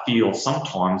 I feel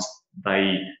sometimes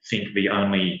they think the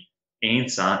only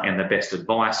answer and the best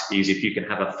advice is if you can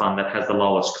have a fund that has the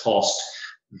lowest cost,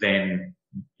 then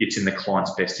it's in the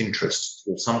client's best interest.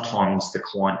 Or sometimes the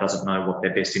client doesn't know what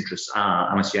their best interests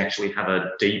are unless you actually have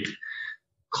a deep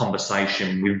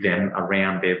conversation with them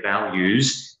around their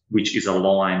values, which is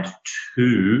aligned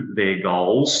to their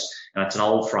goals. And it's an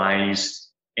old phrase,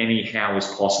 anyhow is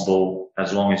possible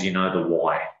as long as you know the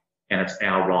why. And it's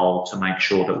our role to make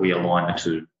sure that we align the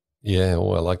two. Yeah,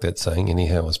 well, I like that saying,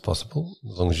 anyhow is possible,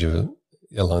 as long as you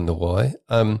align the why.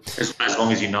 As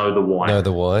long as you know the why. Know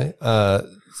the why.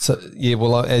 So yeah,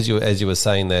 well, as you were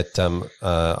saying that,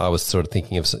 I was sort of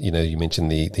thinking of, you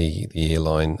mentioned the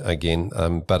airline again,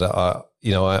 but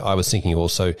I was thinking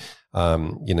also,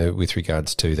 with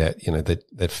regards to that,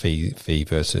 that fee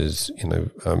versus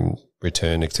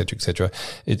return, et cetera,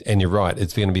 and you're right,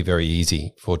 it's going to be very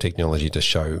easy for technology to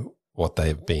show what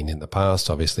they've been in the past.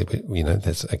 Obviously, but,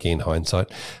 that's again hindsight.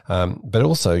 But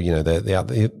also,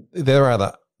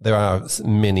 there are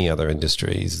many other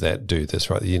industries that do this,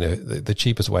 right? The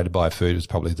cheapest way to buy food is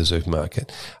probably the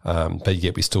supermarket, but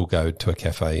yet we still go to a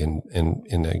cafe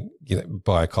and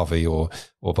buy a coffee or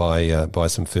buy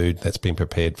some food that's been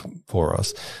prepared for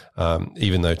us.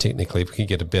 Even though technically we could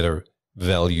get a better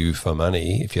value for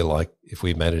money, if you like, if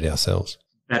we made it ourselves.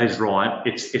 That is right.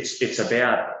 It's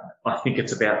about, I think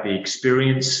it's about the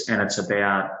experience, and it's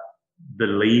about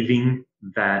believing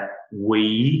that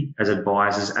we as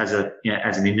advisors, as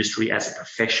an industry, as a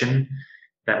profession,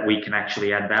 that we can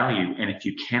actually add value. And if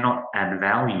you cannot add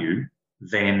value,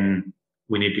 then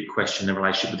we need to question the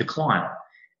relationship with the client.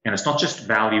 And it's not just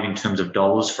value in terms of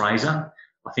dollars, Fraser.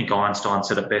 I think Einstein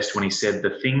said it best when he said,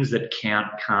 the things that count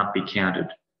can't be counted.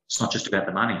 It's not just about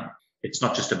the money. It's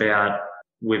not just about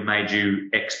we've made you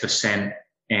X%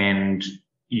 and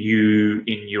you,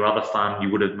 in your other fund, you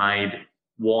would have made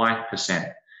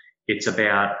Y%. It's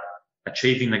about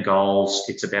achieving the goals.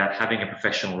 It's about having a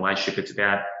professional relationship. It's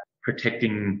about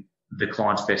protecting the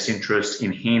client's best interests,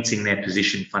 enhancing their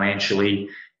position financially.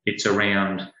 It's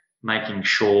around making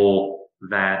sure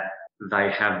that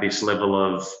they have this level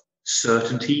of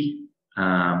certainty,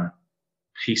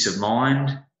 peace of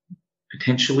mind,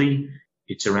 potentially.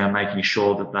 It's around making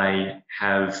sure that they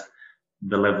have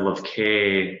the level of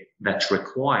care that's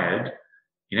required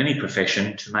in any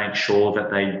profession to make sure that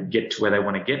they get to where they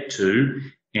want to get to,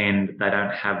 and they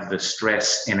don't have the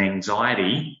stress and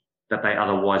anxiety that they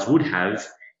otherwise would have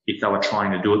if they were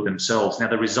trying to do it themselves. Now,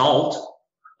 the result,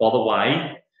 by the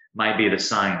way, may be the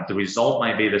same. The result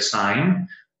may be the same,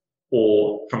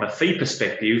 or from a fee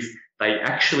perspective, they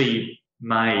actually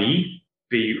may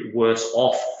be worse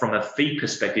off from a fee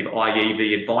perspective, i.e.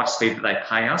 the advice fee that they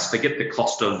pay us. Forget the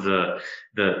cost of the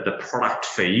product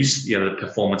fees, the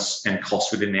performance and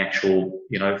costs within the actual,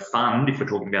 fund. If we're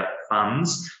talking about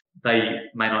funds, they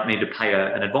may not need to pay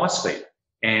an advice fee.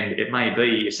 And it may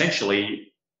be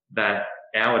essentially that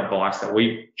our advice that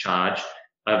we charge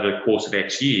over the course of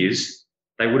X years,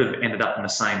 they would have ended up in the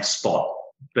same spot.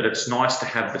 But it's nice to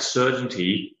have the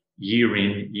certainty year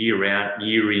in, year out,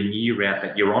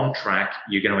 that you're on track,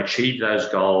 you're going to achieve those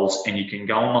goals, and you can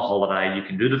go on the holiday, you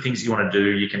can do the things you want to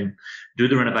do, you can do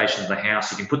the renovations of the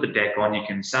house, you can put the deck on, you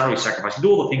can salary sacrifice,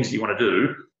 do all the things that you want to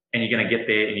do, and you're going to get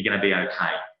there and you're going to be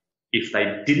okay. If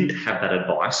they didn't have that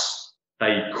advice,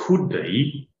 they could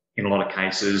be, in a lot of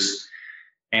cases,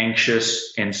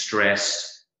 anxious and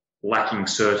stressed, lacking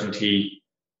certainty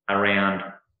around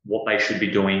what they should be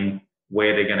doing,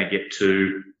 where they're going to get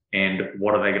to, and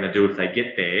what are they going to do if they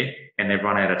get there, and they've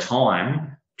run out of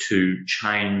time to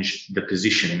change the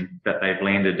position that they've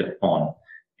landed on.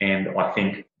 And I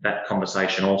think that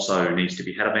conversation also needs to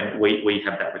be had. I mean, we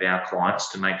have that with our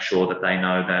clients to make sure that they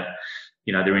know that,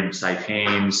 they're in safe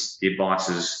hands, the advice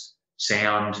is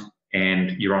sound,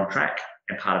 and you're on track.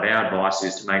 And part of our advice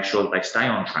is to make sure that they stay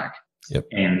on track. Yep.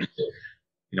 And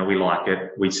we like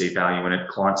it, we see value in it,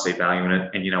 clients see value in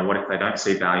it, and what if they don't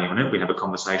see value in it? We have a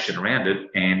conversation around it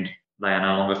and they are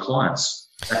no longer clients.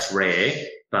 That's rare,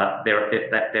 but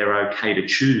they're okay to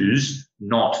choose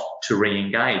not to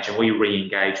re-engage, and we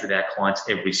re-engage with our clients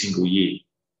every single year.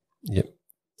 Yep.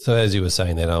 So as you were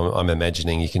saying that, I'm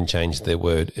imagining you can change the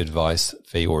word advice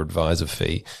fee or advisor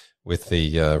fee with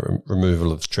the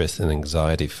removal of stress and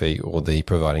anxiety fee, or the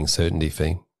providing certainty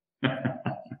fee.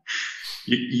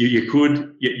 You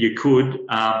could.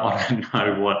 I don't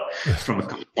know what, from a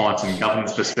compliance and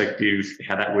governance perspective,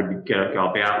 how that would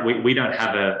go about. We don't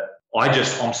have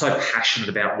I'm so passionate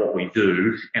about what we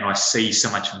do, and I see so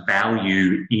much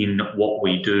value in what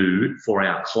we do for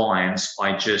our clients.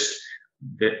 I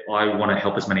want to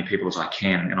help as many people as I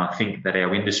can. And I think that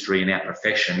our industry and our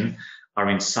profession are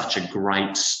in such a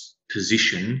great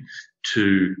position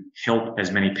to help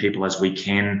as many people as we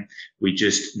can. We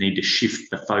just need to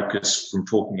shift the focus from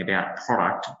talking about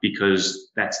product,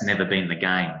 because that's never been the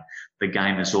game. The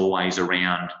game is always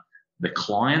around the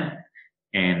client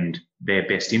and their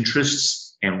best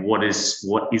interests, and what is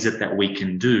it that we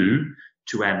can do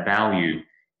to add value.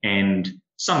 And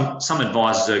some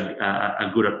advisors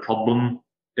are good at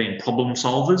being problem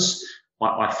solvers.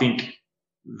 I think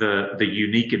the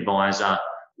unique advisor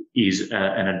is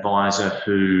an advisor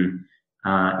who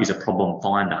is a problem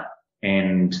finder,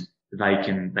 and they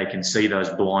can see those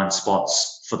blind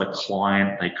spots for the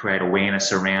client. They create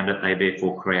awareness around it. They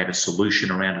therefore create a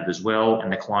solution around it as well.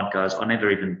 And the client goes, I never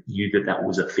even knew that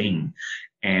was a thing.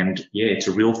 And yeah, it's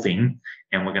a real thing,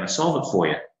 and we're going to solve it for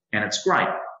you. And it's great.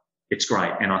 It's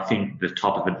great. And I think the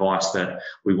type of advice that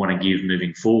we want to give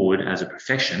moving forward as a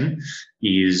profession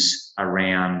is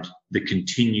around the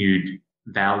continued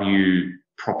value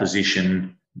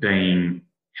proposition being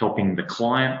helping the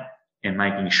client and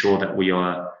making sure that we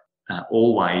are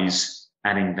always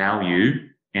adding value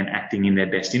and acting in their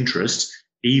best interests,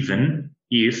 even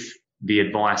if the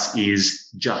advice is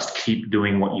just keep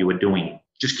doing what you were doing.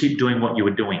 Just keep doing what you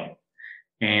were doing,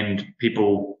 and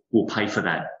people will pay for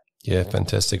that. Yeah,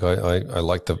 fantastic. I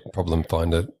like the problem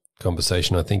finder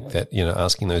conversation. I think that,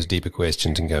 asking those deeper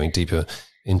questions and going deeper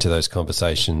into those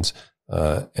conversations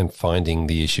and finding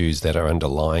the issues that are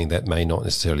underlying that may not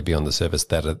necessarily be on the surface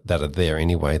that are there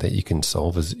anyway that you can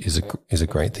solve is a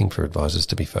great thing for advisors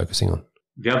to be focusing on.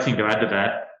 The other thing to add to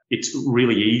that, it's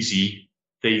really easy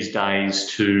these days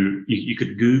to, you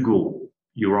could Google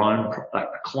your own, a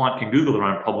client can Google their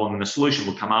own problem and the solution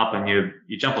will come up, and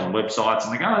you jump on the websites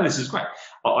and they go, oh, this is great.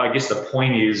 I guess the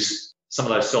point is, some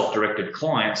of those self-directed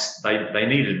clients, they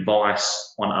need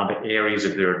advice on other areas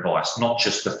of their advice, not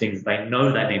just the things they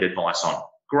know they need advice on.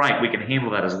 Great, we can handle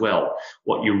that as well.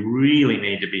 What you really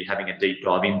need to be having a deep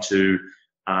dive into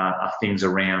are things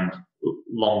around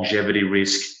longevity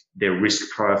risk, their risk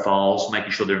profiles,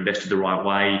 making sure they're invested the right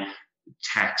way,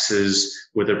 taxes,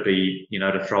 whether it be,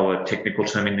 to throw a technical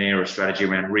term in there, a strategy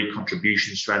around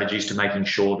recontribution strategies to making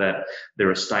sure that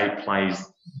their estate pays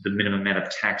the minimum amount of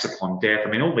tax upon death. I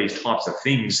mean, all these types of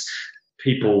things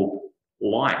people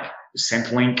like.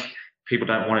 Centrelink, people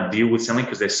don't want to deal with Centrelink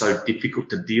because they're so difficult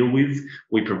to deal with.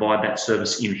 We provide that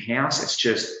service in-house. It's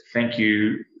just, thank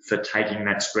you for taking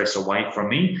that stress away from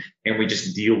me, and we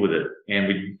just deal with it. And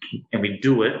we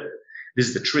do it. This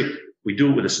is the trick. We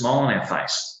do it with a smile on our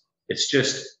face. It's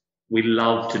just, we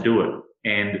love to do it.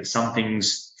 And some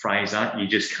things, Fraser, you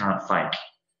just can't fake.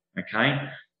 Okay?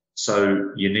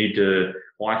 So you need to,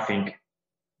 I think,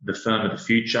 the firm of the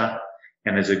future,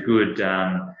 and there's a good,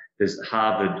 there's the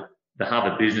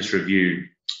Harvard Business Review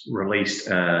released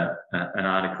an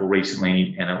article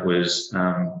recently, and it was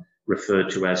referred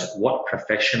to as what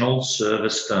professional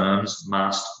service firms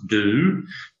must do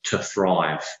to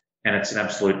thrive. And it's an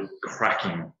absolute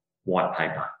cracking white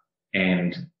paper.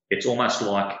 And it's almost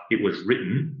like it was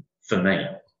written for me.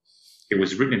 It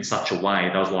was written in such a way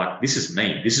that I was like, this is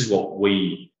me. This is what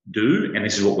we do, and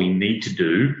this is what we need to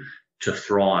do to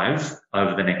thrive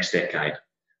over the next decade.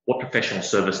 What professional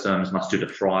service firms must do to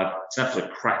thrive. It's an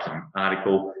absolute cracking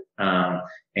article.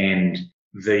 And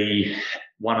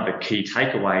one of the key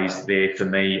takeaways there for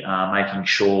me are making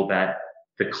sure that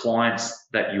the clients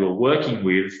that you are working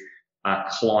with are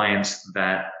clients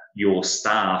that your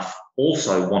staff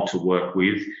also want to work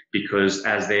with, because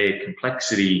as their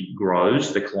complexity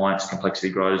grows, the client's complexity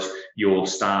grows, your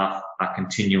staff are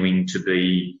continuing to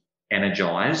be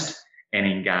energized and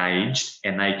engaged,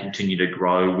 and they continue to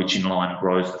grow, which in line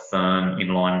grows the firm, in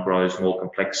line grows more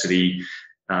complexity,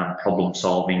 problem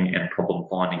solving and problem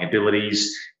finding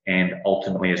abilities. And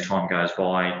ultimately, as time goes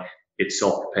by, it's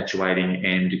self-perpetuating,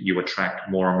 and you attract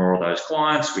more and more of those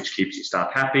clients, which keeps your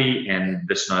staff happy, and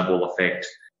the snowball effect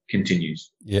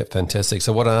continues. Yeah, fantastic.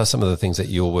 So what are some of the things that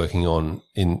you're working on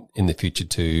in the future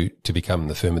to become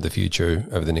the firm of the future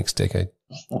over the next decade?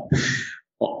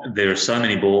 There are so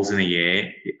many balls in the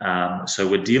air. So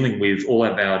we're dealing with all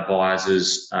of our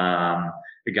advisors, are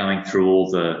going through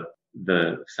all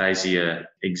the FASEA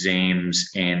exams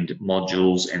and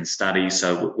modules and studies.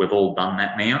 So we've all done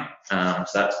that now. So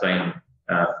that's been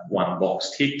one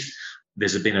box ticked.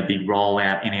 There's been a big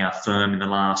rollout in our firm in the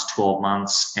last 12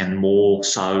 months, and more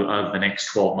so over the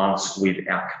next 12 months with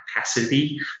our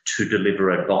capacity to deliver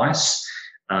advice.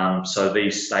 So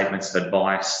these statements of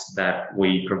advice that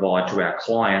we provide to our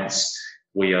clients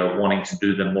We are wanting to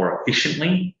do them more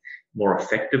efficiently, more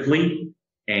effectively,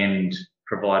 and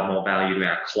provide more value to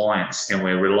our clients. And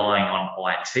we're relying on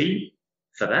IT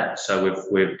for that. So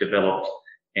we've developed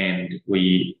and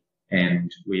we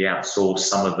outsource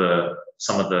some of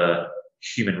the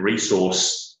human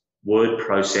resource word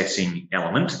processing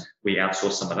element. We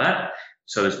outsource some of that.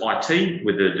 So there's IT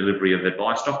with the delivery of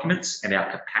advice documents and our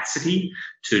capacity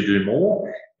to do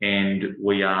more. And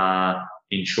we are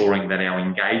ensuring that our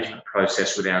engagement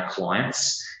process with our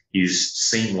clients is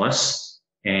seamless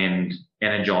and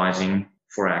energizing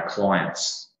for our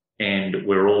clients. And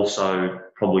we're also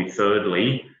probably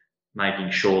thirdly,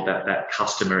 making sure that that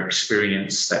customer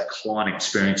experience, that client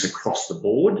experience across the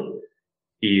board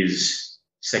is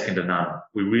second to none.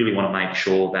 We really want to make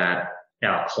sure that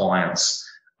our clients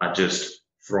are just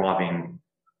thriving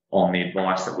on the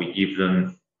advice that we give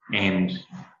them. And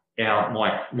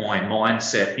my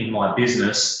mindset in my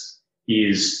business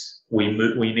is we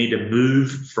need to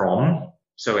move from,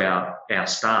 so our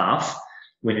staff,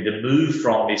 we need to move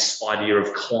from this idea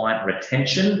of client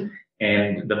retention,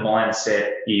 and the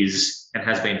mindset is, and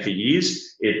has been for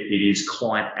years, it is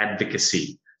client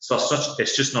advocacy. So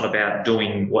it's just not about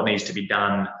doing what needs to be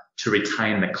done to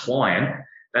retain the client.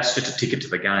 That's just a ticket to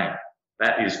the game.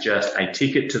 That is just a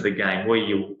ticket to the game where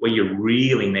you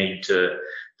really need to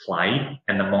play,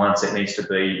 and the mindset needs to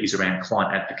be is around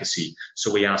client advocacy.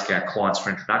 So we ask our clients for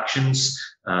introductions,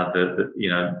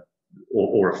 or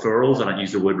referrals. I don't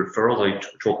use the word referrals. I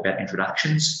talk about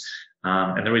introductions.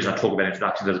 And the reason I talk about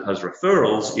introductions as opposed to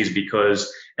referrals is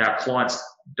because our clients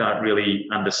don't really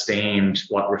understand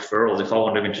what referrals. If I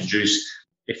want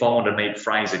to meet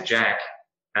Fraser Jack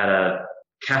at a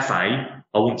cafe,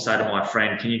 I wouldn't say to my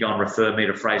friend, can you go and refer me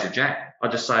to Fraser Jack? I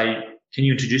just say, can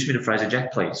you introduce me to Fraser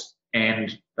Jack, please?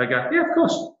 And they go, yeah, of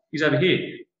course, he's over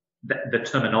here. The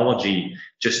terminology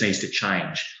just needs to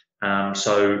change.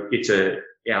 So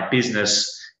our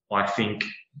business, I think,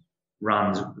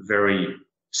 runs very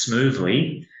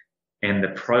smoothly, and the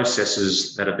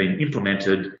processes that have been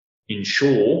implemented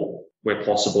ensure, where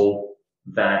possible,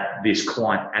 that this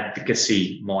client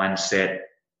advocacy mindset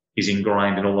is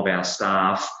ingrained in all of our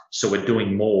staff. So we're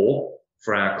doing more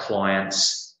for our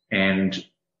clients, and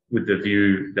with the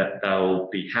view that they'll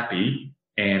be happy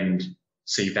and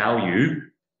see value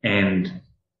and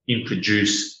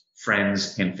introduce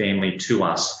friends and family to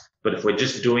us. But if we're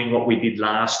just doing what we did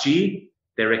last year,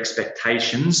 their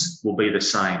expectations will be the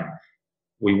same.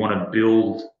 We want to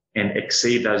build and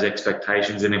exceed those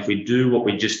expectations. And if we do what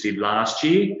we just did last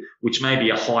year, which may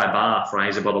be a high bar,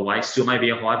 Fraser, by the way, still may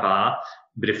be a high bar,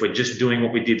 but if we're just doing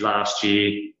what we did last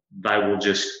year, they will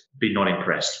just be not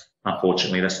impressed.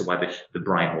 Unfortunately, that's the way the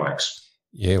brain works.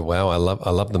 Yeah, wow. I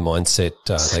love the mindset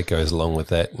that goes along with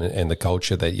that, and the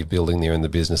culture that you're building there in the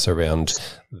business around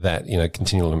that,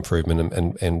 continual improvement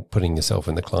and putting yourself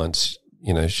in the client's,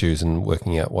 shoes and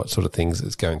working out what sort of things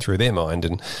is going through their mind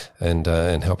and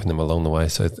helping them along the way.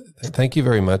 So thank you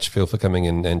very much, Phil, for coming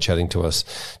in and chatting to us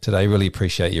today. Really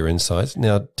appreciate your insights.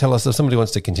 Now, tell us, if somebody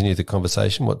wants to continue the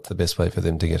conversation, what's the best way for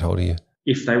them to get hold of you?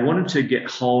 If they wanted to get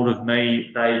hold of me,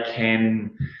 they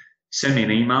can send me an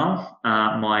email.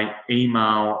 My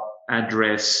email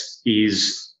address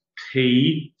is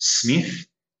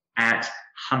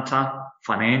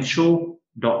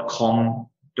psmith@hunterfinancial.com.au.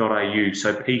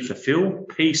 So P for Phil,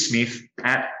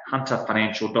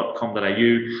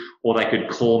 psmith@hunterfinancial.com.au, or they could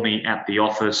call me at the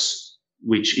office,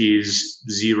 which is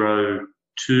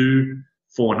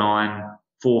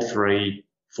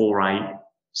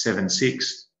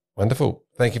 0249434876. Wonderful.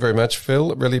 Thank you very much,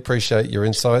 Phil. Really appreciate your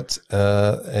insights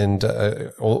and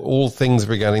all things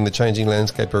regarding the changing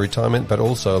landscape of retirement, but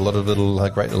also a lot of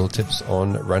great little tips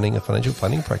on running a financial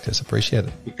planning practice. Appreciate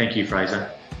it. Thank you, Fraser.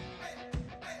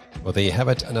 Well, there you have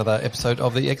it, another episode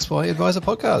of the XY Advisor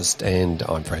podcast. And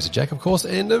I'm Fraser Jack, of course,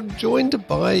 and I'm joined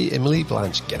by Emily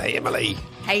Blanch. G'day, Emily.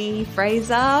 Hey,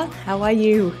 Fraser. How are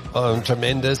you? I'm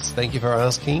tremendous. Thank you for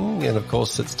asking. And, of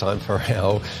course, it's time for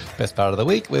our best part of the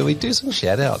week where we do some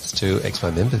shout-outs to XY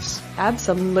members.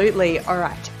 Absolutely. All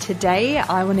right. Today,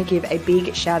 I want to give a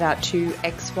big shout-out to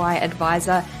XY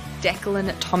Advisor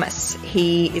Declan Thomas.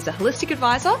 He is a holistic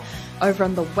advisor over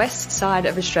on the west side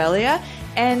of Australia,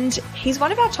 and he's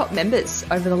one of our top members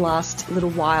over the last little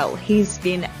while. He's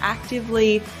been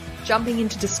actively jumping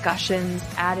into discussions,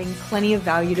 adding plenty of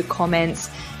value to comments,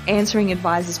 answering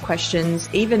advisors' questions,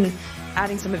 even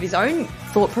adding some of his own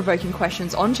thought-provoking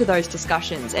questions onto those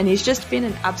discussions. And he's just been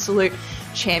an absolute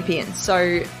champion.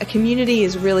 So a community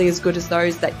is really as good as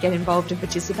those that get involved and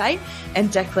participate.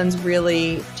 And Declan's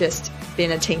really just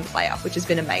been a team player, which has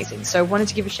been amazing. So wanted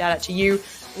to give a shout out to you.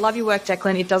 Love your work,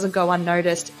 Declan. It doesn't go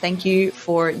unnoticed. Thank you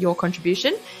for your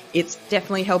contribution. It's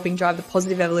definitely helping drive the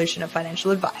positive evolution of financial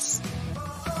advice.